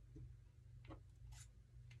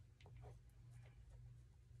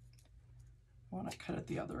 I want to cut at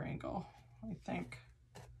the other angle, I think.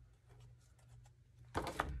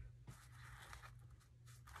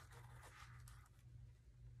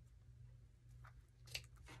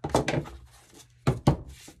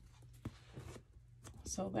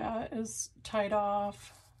 So that is tied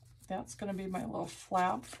off. That's going to be my little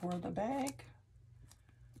flap for the bag.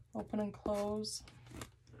 Open and close.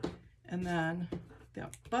 And then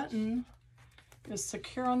that button is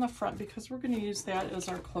secure on the front because we're going to use that as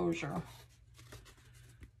our closure.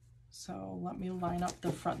 So let me line up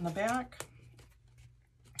the front and the back.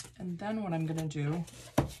 And then what I'm going to do,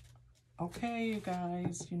 okay, you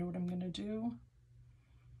guys, you know what I'm going to do?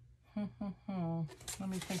 Let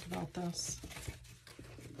me think about this.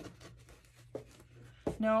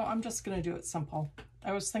 No, I'm just going to do it simple.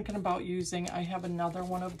 I was thinking about using, I have another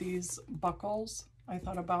one of these buckles. I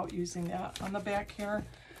thought about using that on the back here,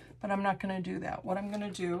 but I'm not going to do that. What I'm going to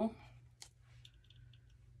do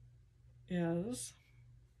is,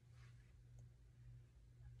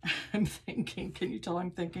 I'm thinking, can you tell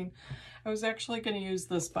I'm thinking? I was actually going to use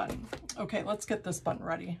this button. Okay, let's get this button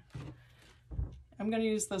ready. I'm going to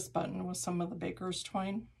use this button with some of the baker's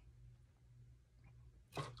twine.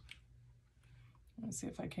 Let me see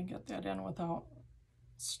if I can get that in without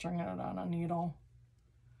stringing it on a needle.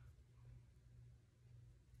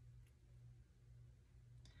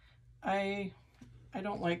 I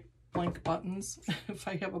don't like blank buttons. If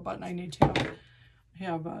I have a button, I need to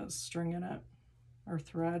have a string in it or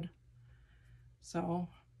thread. So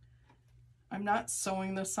I'm not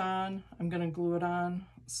sewing this on. I'm going to glue it on.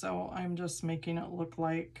 So I'm just making it look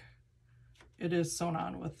like it is sewn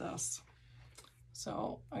on with this.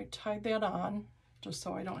 So I tied that on just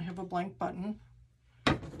so I don't have a blank button.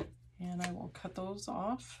 And I will cut those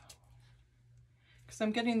off because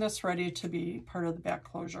I'm getting this ready to be part of the back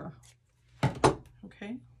closure.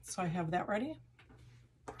 Okay, so I have that ready.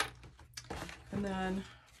 And then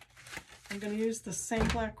I'm going to use the same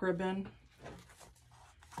black ribbon,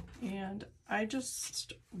 and I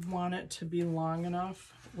just want it to be long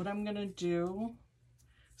enough. What I'm going to do,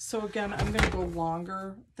 so again, I'm going to go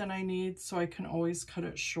longer than I need so I can always cut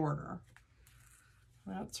it shorter.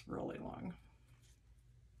 That's really long.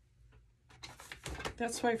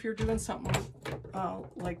 That's why if you're doing something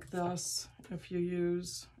like this, if you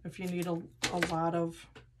need a lot of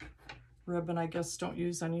ribbon, I guess don't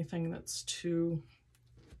use anything that's too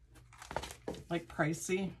like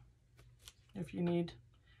pricey. If you need,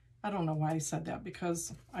 I don't know why I said that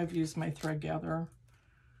because I've used my thread gather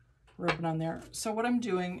ribbon on there. So what I'm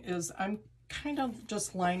doing is I'm kind of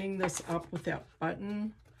just lining this up with that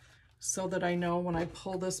button so that I know when I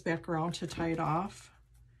pull this back around to tie it off,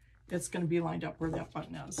 it's going to be lined up where that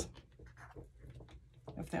button is,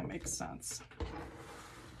 if that makes sense.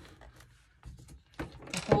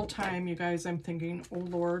 The whole time, you guys, I'm thinking, oh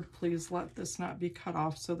Lord, please let this not be cut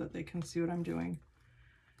off so that they can see what I'm doing.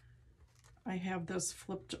 I have this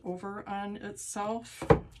flipped over on itself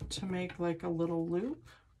to make like a little loop.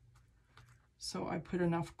 So I put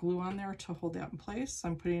enough glue on there to hold that in place.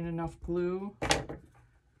 I'm putting enough glue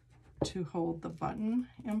to hold the button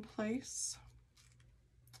in place.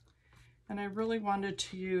 And I really wanted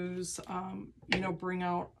to use, bring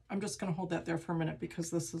out, I'm just going to hold that there for a minute because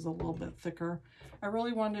this is a little bit thicker. I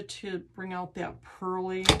really wanted to bring out that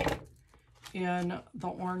pearly in the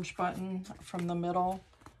orange button from the middle.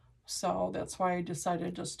 So that's why I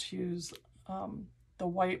decided just to use the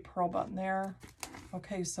white pearl button there.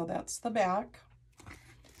 Okay, so that's the back.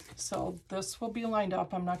 So this will be lined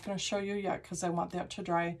up. I'm not going to show you yet because I want that to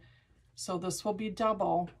dry. So this will be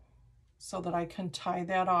double so that I can tie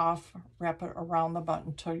that off, wrap it around the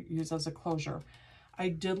button to use as a closure. I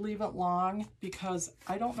did leave it long because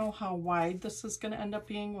I don't know how wide this is going to end up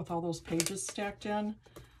being with all those pages stacked in.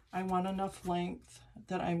 I want enough length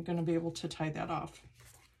that I'm going to be able to tie that off.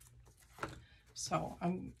 So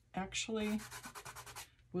I'm actually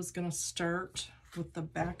was going to start with the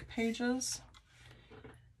back pages.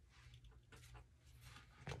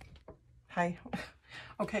 Hi.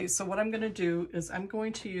 Okay, so what I'm going to do is I'm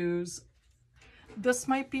going to use, this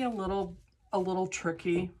might be a little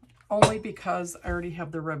tricky, only because I already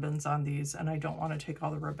have the ribbons on these and I don't want to take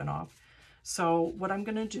all the ribbon off. So what I'm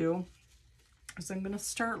going to do is I'm going to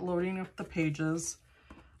start loading up the pages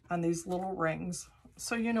on these little rings.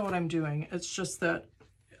 So you know what I'm doing. It's just that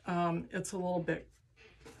it's a little bit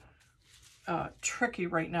tricky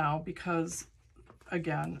right now because,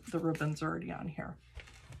 again, the ribbon's already on here.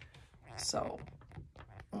 So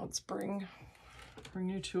let's bring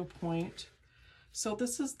you to a point. So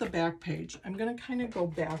this is the back page. I'm going to kind of go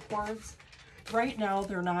backwards. Right now,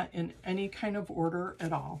 they're not in any kind of order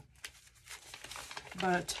at all.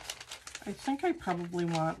 But I think I probably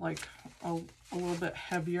want like a little bit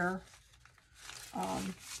heavier,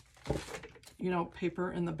 you know,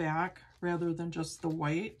 paper in the back rather than just the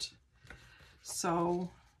white. So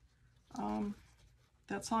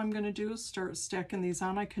that's all I'm going to do is start stacking these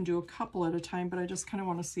on. I can do a couple at a time, but I just kind of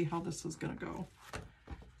want to see how this is going to go.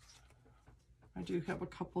 I do have a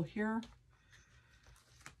couple here.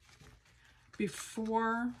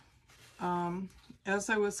 Before, as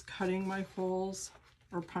I was cutting my holes,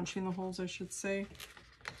 or punching the holes, I should say,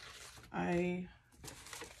 I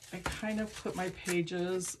kind of put my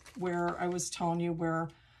pages where I was telling you, where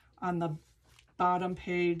on the bottom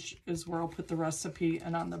page is where I'll put the recipe,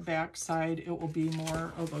 and on the back side it will be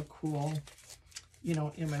more of a cool, you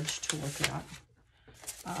know, image to look at.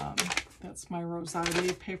 That's my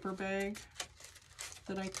Rosati paper bag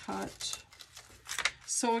that I cut.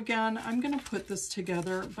 So again, I'm going to put this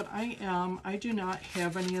together, but I do not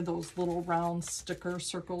have any of those little round sticker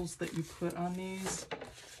circles that you put on these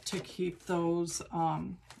to keep those,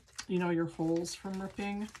 you know, your holes from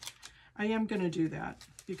ripping. I am going to do that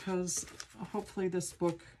because hopefully this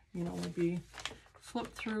book, you know, will be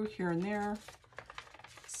flipped through here and there.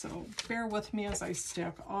 So bear with me as I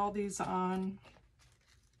stack all these on.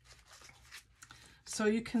 So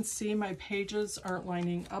you can see my pages aren't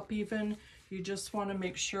lining up even. You just want to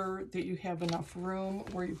make sure that you have enough room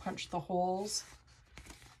where you punch the holes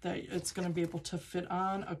that it's going to be able to fit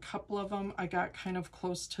on. A couple of them I got kind of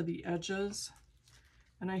close to the edges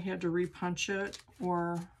and I had to repunch it,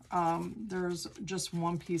 or there's just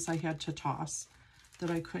one piece I had to toss that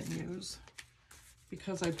I couldn't use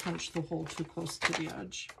because I punched the hole too close to the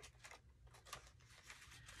edge.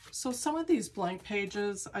 So some of these blank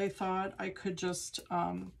pages, I thought I could just,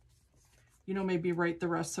 you know, maybe write the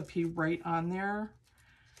recipe right on there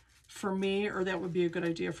for me, or that would be a good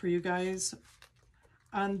idea for you guys.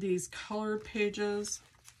 On these colored pages,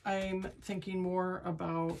 I'm thinking more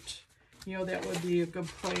about, you know, that would be a good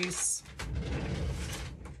place.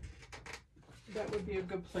 That would be a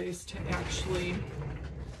good place to actually,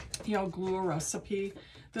 you know, glue a recipe.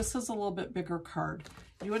 This is a little bit bigger card.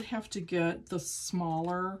 You would have to get the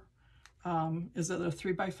smaller, is it a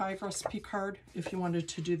 3x5 recipe card if you wanted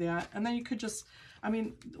to do that? And then you could just, I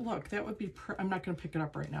mean, look, that would be, I'm not going to pick it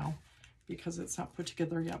up right now because it's not put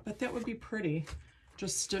together yet, but that would be pretty,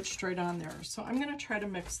 just stitched right on there. So I'm going to try to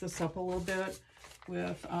mix this up a little bit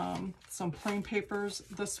with some plain papers.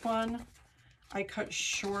 This one I cut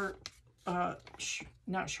short,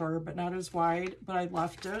 not shorter, but not as wide, but I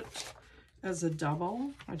left it as a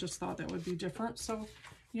double. I just thought that would be different. So,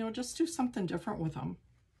 you know, just do something different with them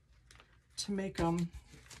to make them,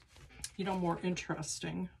 you know, more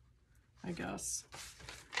interesting, I guess.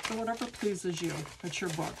 So whatever pleases you, it's your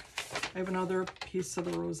book. I have another piece of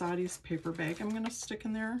the Rosati's paper bag I'm going to stick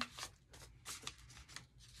in there.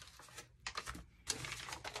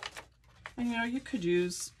 And, you know, you could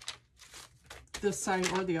use this side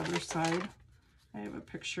or the other side. I have a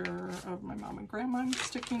picture of my mom and grandma I'm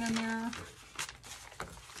sticking in there.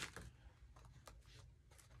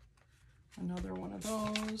 Another one of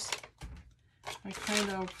those. I kind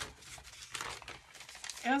of,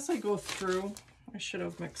 as I go through, I should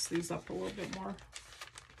have mixed these up a little bit more.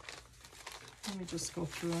 Let me just go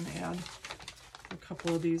through and add a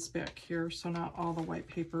couple of these back here so not all the white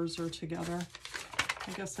papers are together.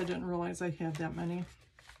 I guess I didn't realize I had that many.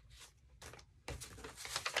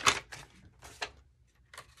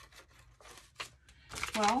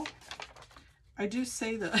 Well, I do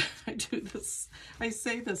say that, I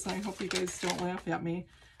say this, and I hope you guys don't laugh at me.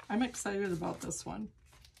 I'm excited about this one.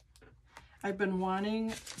 I've been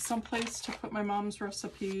wanting someplace to put my mom's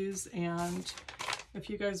recipes, and if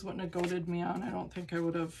you guys wouldn't have goaded me on, I don't think I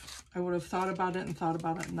would have thought about it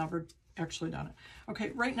and never actually done it.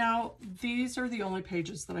 Okay, right now, these are the only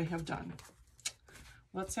pages that I have done.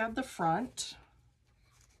 Let's add the front.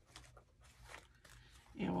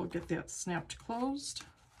 And we'll get that snapped closed.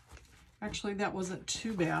 Actually, that wasn't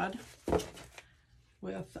too bad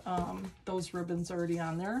with those ribbons already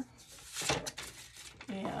on there.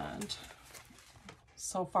 And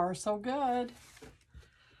so far, so good.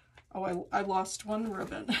 Oh, I lost one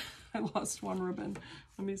ribbon. I lost one ribbon.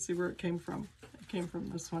 Let me see where it came from. It came from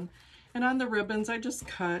this one. And on the ribbons, I just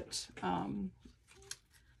cut,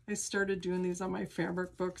 I started doing these on my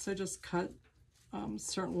fabric books. I just cut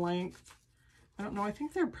certain length. I don't know, I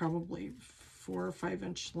think they're probably 4 or 5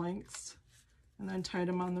 inch lengths, and then tied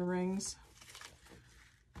them on the rings.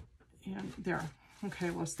 And there. Okay, I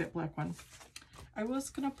lost that black one. I was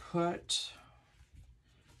gonna put,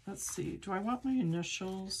 let's see, do I want my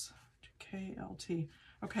initials? KLT.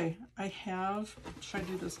 Okay, I have, should I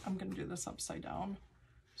do this? I'm gonna do this upside down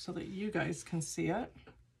so that you guys can see it.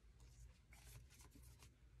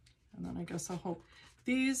 And then I guess I'll hope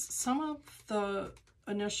these, some of the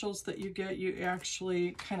initials that you get, you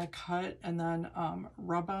actually kind of cut and then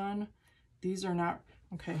rub on. These are not,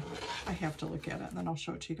 okay, I have to look at it and then I'll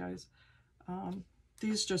show it to you guys.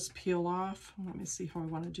 These just peel off. Let me see how I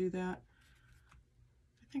want to do that.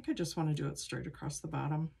 I think I just want to do it straight across the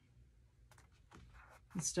bottom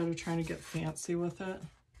instead of trying to get fancy with it.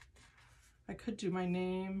 I could do my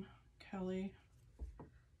name, Kelly.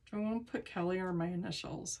 Do I want to put Kelly or my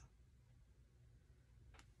initials?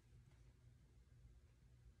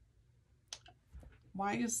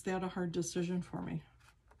 Why is that a hard decision for me?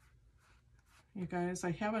 You guys,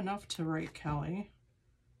 I have enough to write Kelly.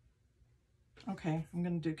 Okay, I'm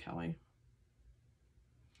gonna do Kelly.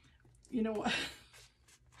 You know what?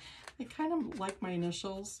 I kind of like my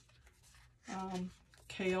initials.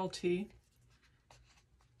 KLT.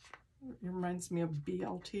 It reminds me of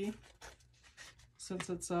BLT. Since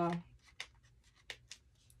it's a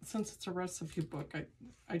recipe book,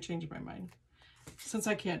 I changed my mind. Since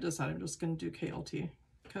I can't decide, I'm just going to do KLT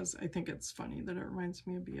because I think it's funny that it reminds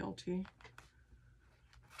me of BLT.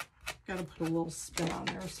 Got to put a little spin on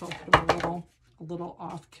there, so I'll put a little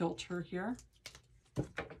off kilter here.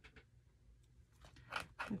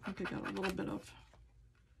 I think I got a little bit of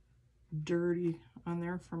dirty on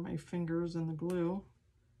there from my fingers and the glue.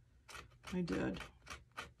 I did.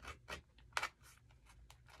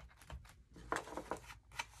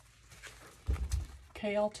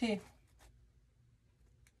 KLT.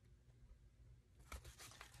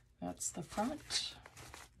 That's the front,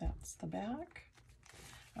 that's the back.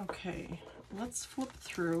 Okay, let's flip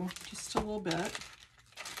through just a little bit,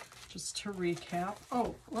 just to recap.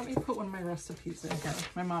 Oh, let me put one of my recipes in here,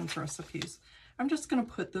 my mom's recipes. I'm just gonna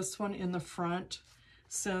put this one in the front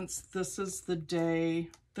since this is the day,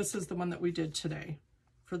 this is the one that we did today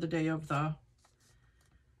for the day of the,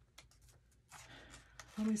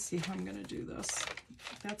 let me see how I'm gonna do this.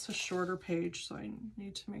 That's a shorter page, so I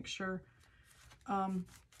need to make sure.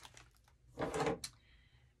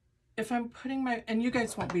 If I'm putting my, and you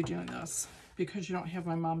guys won't be doing this because you don't have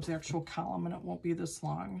my mom's actual column and it won't be this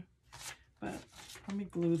long, but let me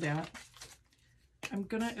glue that.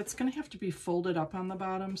 It's gonna have to be folded up on the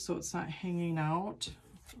bottom so it's not hanging out.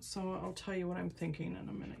 So I'll tell you what I'm thinking in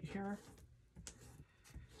a minute here.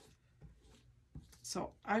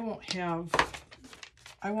 So I won't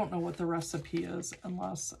know what the recipe is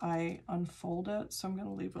unless I unfold it. So I'm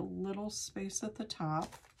gonna leave a little space at the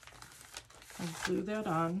top. I'll glue that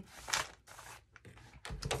on.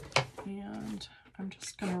 And I'm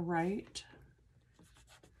just gonna write,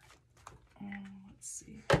 let's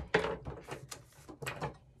see.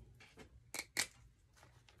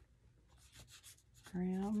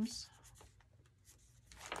 Grams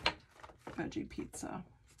veggie pizza.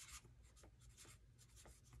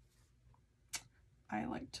 I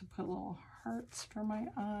like to put little hearts for my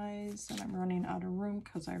eyes, and I'm running out of room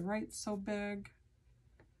because I write so big.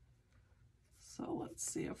 So let's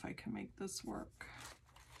see if I can make this work.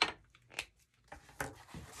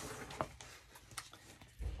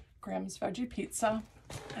 Graham's Veggie Pizza.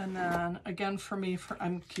 And then again for me,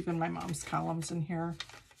 I'm keeping my mom's columns in here.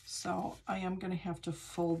 So I am going to have to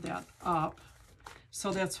fold that up.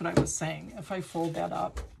 So that's what I was saying. If I fold that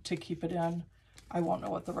up to keep it in, I won't know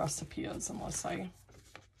what the recipe is unless I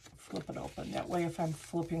flip it open. That way if I'm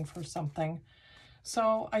flipping for something.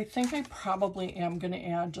 So I think I probably am going to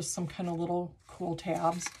add just some kind of little cool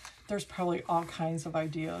tabs. There's probably all kinds of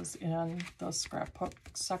ideas in the scrapbook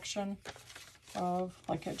section of,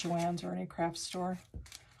 like at Joann's or any craft store.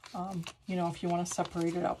 You know, if you want to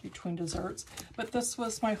separate it out between desserts. But this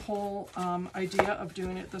was my whole idea of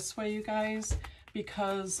doing it this way, you guys,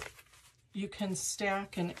 because you can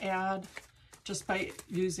stack and add just by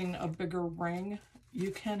using a bigger ring.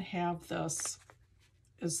 You can have this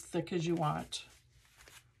as thick as you want.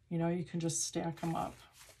 You know, you can just stack them up.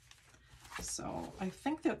 So I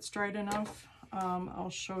think that's dried enough. I'll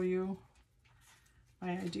show you.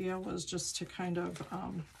 My idea was just to kind of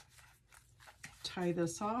tie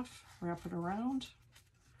this off, wrap it around.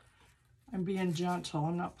 I'm being gentle.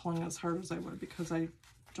 I'm not pulling as hard as I would because I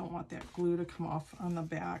don't want that glue to come off on the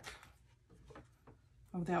back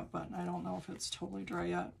of that button. I don't know if it's totally dry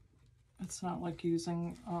yet. It's not like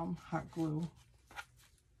using hot glue.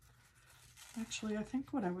 Actually, I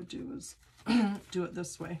think what I would do is do it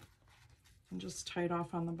this way and just tie it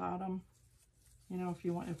off on the bottom. You know,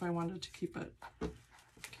 if I wanted to keep it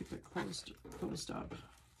closed up.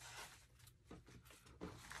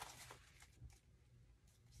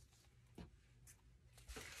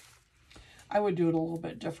 I would do it a little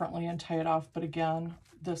bit differently and tie it off, but again,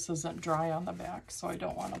 this isn't dry on the back, so I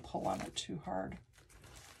don't want to pull on it too hard.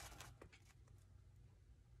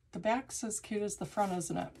 The back's as cute as the front,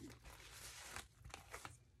 isn't it?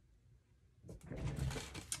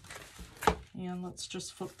 And let's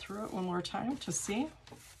just flip through it one more time to see.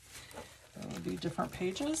 There will be different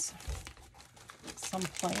pages, some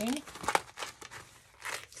plain.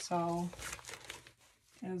 So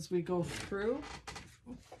as we go through,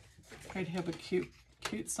 I'd have a cute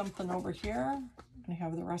something over here, and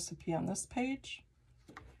have the recipe on this page,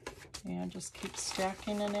 and just keep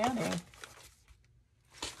stacking and adding.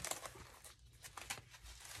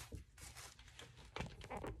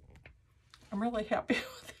 I'm really happy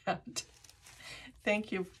with that.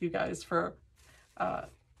 Thank you guys for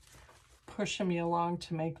pushing me along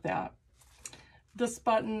to make that. This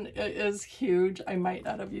button is huge. I might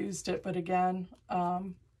not have used it, but again,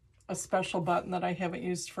 a special button that I haven't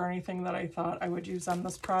used for anything that I thought I would use on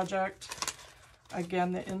this project.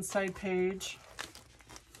 Again, the inside page,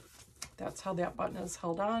 that's how that button is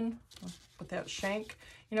held on with that shank.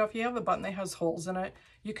 You know, if you have a button that has holes in it,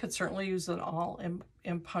 you could certainly use it all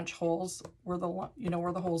and punch holes where the, you know,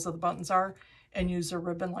 where the holes of the buttons are, and use a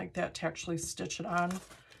ribbon like that to actually stitch it on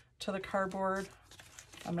to the cardboard.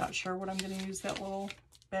 I'm not sure what I'm going to use that little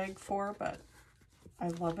bag for, but I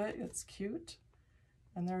love it. It's cute.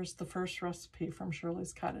 And there's the first recipe from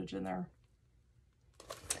Shirley's Cottage in there.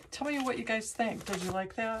 Tell me what you guys think. Did you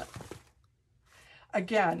like that?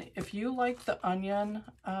 Again, if you like the onion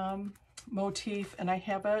motif, and I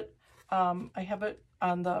have it on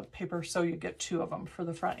the paper, so you get two of them for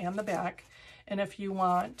the front and the back. And if you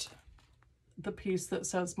want the piece that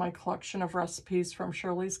says my collection of recipes from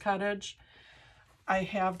Shirley's Cottage, I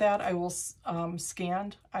have that. I will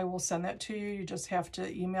scanned. I will send that to you. You just have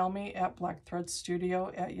to email me at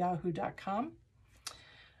blackthreadstudio@yahoo.com.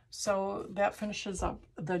 So that finishes up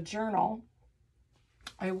the journal.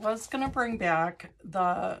 I was going to bring back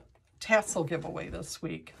the tassel giveaway this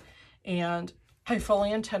week, and I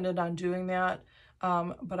fully intended on doing that,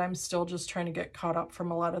 but I'm still just trying to get caught up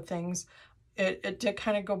from a lot of things. It did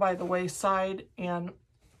kind of go by the wayside, and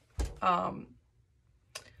although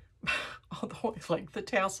I like the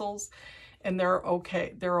tassels, and they're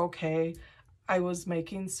okay. I was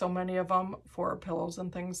making so many of them for pillows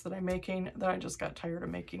and things that I'm making that I just got tired of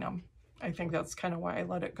making them. I think that's kind of why I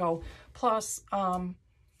let it go. Plus,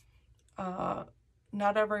 not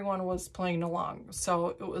everyone was playing along, so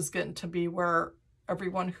it was getting to be where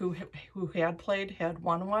everyone who had played had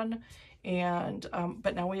won one, and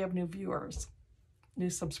but now we have new viewers, new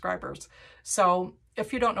subscribers. So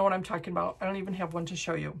if you don't know what I'm talking about, I don't even have one to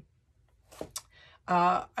show you.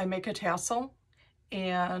 I make a tassel,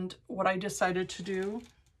 and what I decided to do,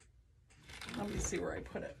 let me see where I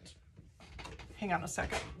put it. Hang on a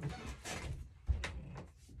second.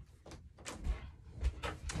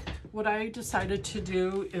 What I decided to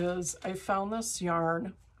do is I found this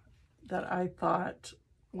yarn that I thought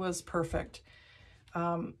was perfect.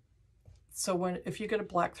 So if you get a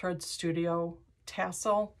Black Thread Studio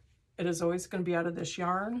tassel, it is always going to be out of this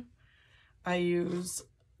yarn. I use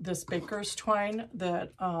this baker's twine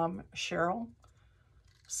that Cheryl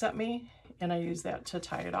sent me, and I use that to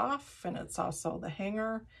tie it off, and it's also the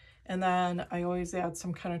hanger. And then I always add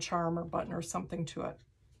some kind of charm or button or something to it.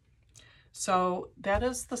 So that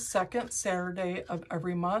is the second Saturday of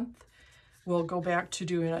every month. We'll go back to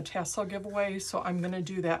doing a tassel giveaway, so I'm going to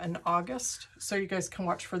do that in August, so you guys can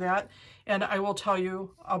watch for that. And I will tell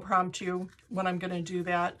you, I'll prompt you when I'm going to do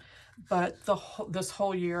that. But this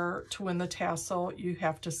whole year, to win the tassel, you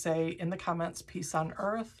have to say in the comments, peace on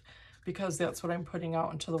earth, because that's what I'm putting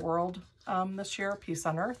out into the world this year, peace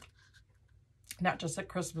on earth. Not just at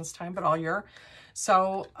Christmas time, but all year.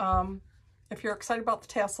 So if you're excited about the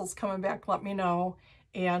tassels coming back, let me know.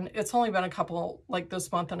 And it's only been a couple, like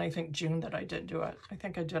this month, and I think June that I did do it. I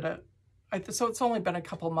think I did it. So it's only been a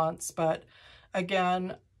couple months, but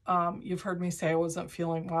again, you've heard me say I wasn't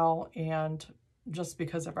feeling well, and just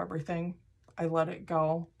because of everything, I let it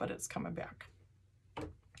go, but it's coming back.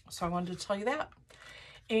 So I wanted to tell you that.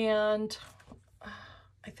 And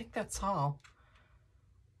I think that's all.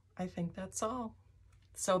 I think that's all.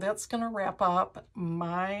 So that's going to wrap up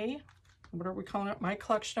my, what are we calling it? My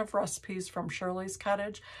collection of recipes from Shirley's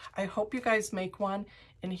Cottage. I hope you guys make one.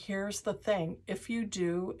 And here's the thing. If you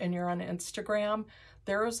do, and you're on Instagram,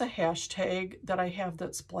 there is a hashtag that I have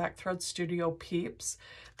that's Black Thread Studio Peeps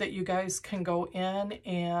that you guys can go in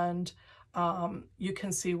and You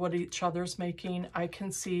can see what each other's making. I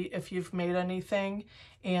can see if you've made anything,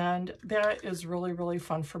 and that is really, really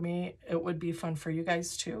fun for me. It would be fun for you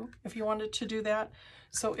guys too, if you wanted to do that.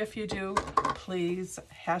 So if you do, please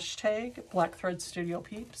hashtag Black Thread Studio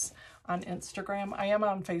Peeps on Instagram. I am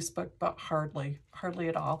on Facebook, but hardly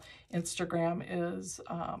at all. Instagram is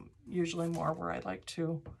usually more where I like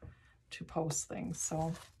to post things.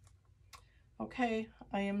 So okay,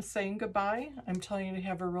 I am saying goodbye. I'm telling you to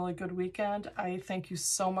have a really good weekend. I thank you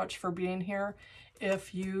so much for being here.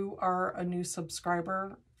 If you are a new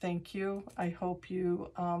subscriber, thank you. I hope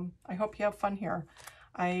you have fun here.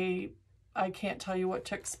 I can't tell you what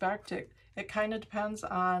to expect. It kind of depends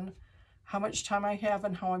on how much time I have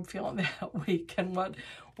and how I'm feeling that week, and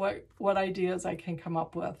what ideas I can come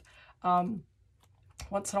up with.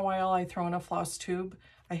 Once in a while I throw in a floss tube.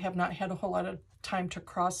 I have not had a whole lot of time to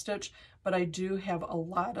cross stitch, but I do have a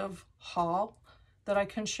lot of haul that I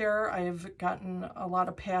can share. I've gotten a lot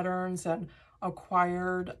of patterns and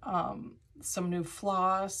acquired some new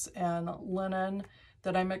floss and linen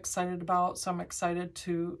that I'm excited about. So I'm excited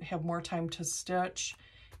to have more time to stitch.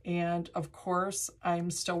 And of course, I'm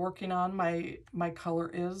still working on my color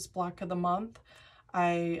is block of the month.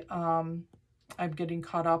 I'm getting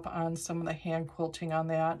caught up on some of the hand quilting on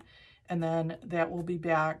that. And then that will be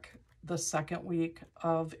back the second week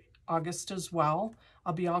of August as well.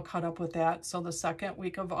 I'll be all caught up with that. So the second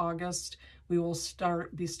week of August, we will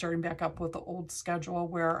be starting back up with the old schedule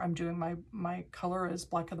where I'm doing my color is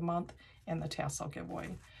block of the month and the tassel giveaway.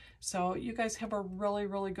 So you guys have a really,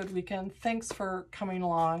 really good weekend. Thanks for coming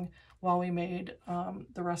along while we made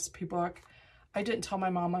the recipe book. I didn't tell my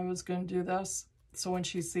mom I was going to do this. So when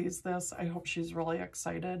she sees this, I hope she's really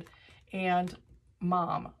excited. And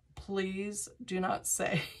Mom, please do not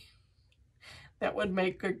say that would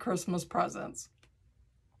make good Christmas presents.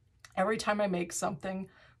 Every time I make something,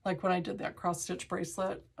 like when I did that cross stitch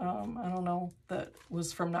bracelet, I don't know, that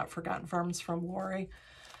was from Not Forgotten Farms from Lori.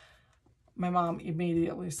 My mom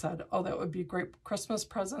immediately said, oh, that would be great Christmas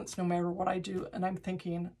presents no matter what I do. And I'm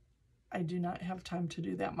thinking, I do not have time to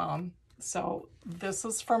do that, Mom. So this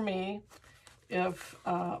is for me. If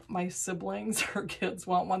my siblings or kids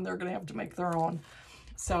want one, they're going to have to make their own.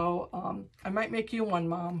 So I might make you one,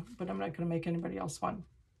 Mom, but I'm not going to make anybody else one.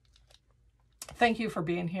 Thank you for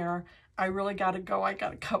being here. I really got to go. I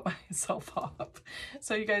got to cut myself off.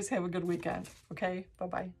 So you guys have a good weekend. Okay,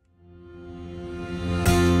 bye-bye.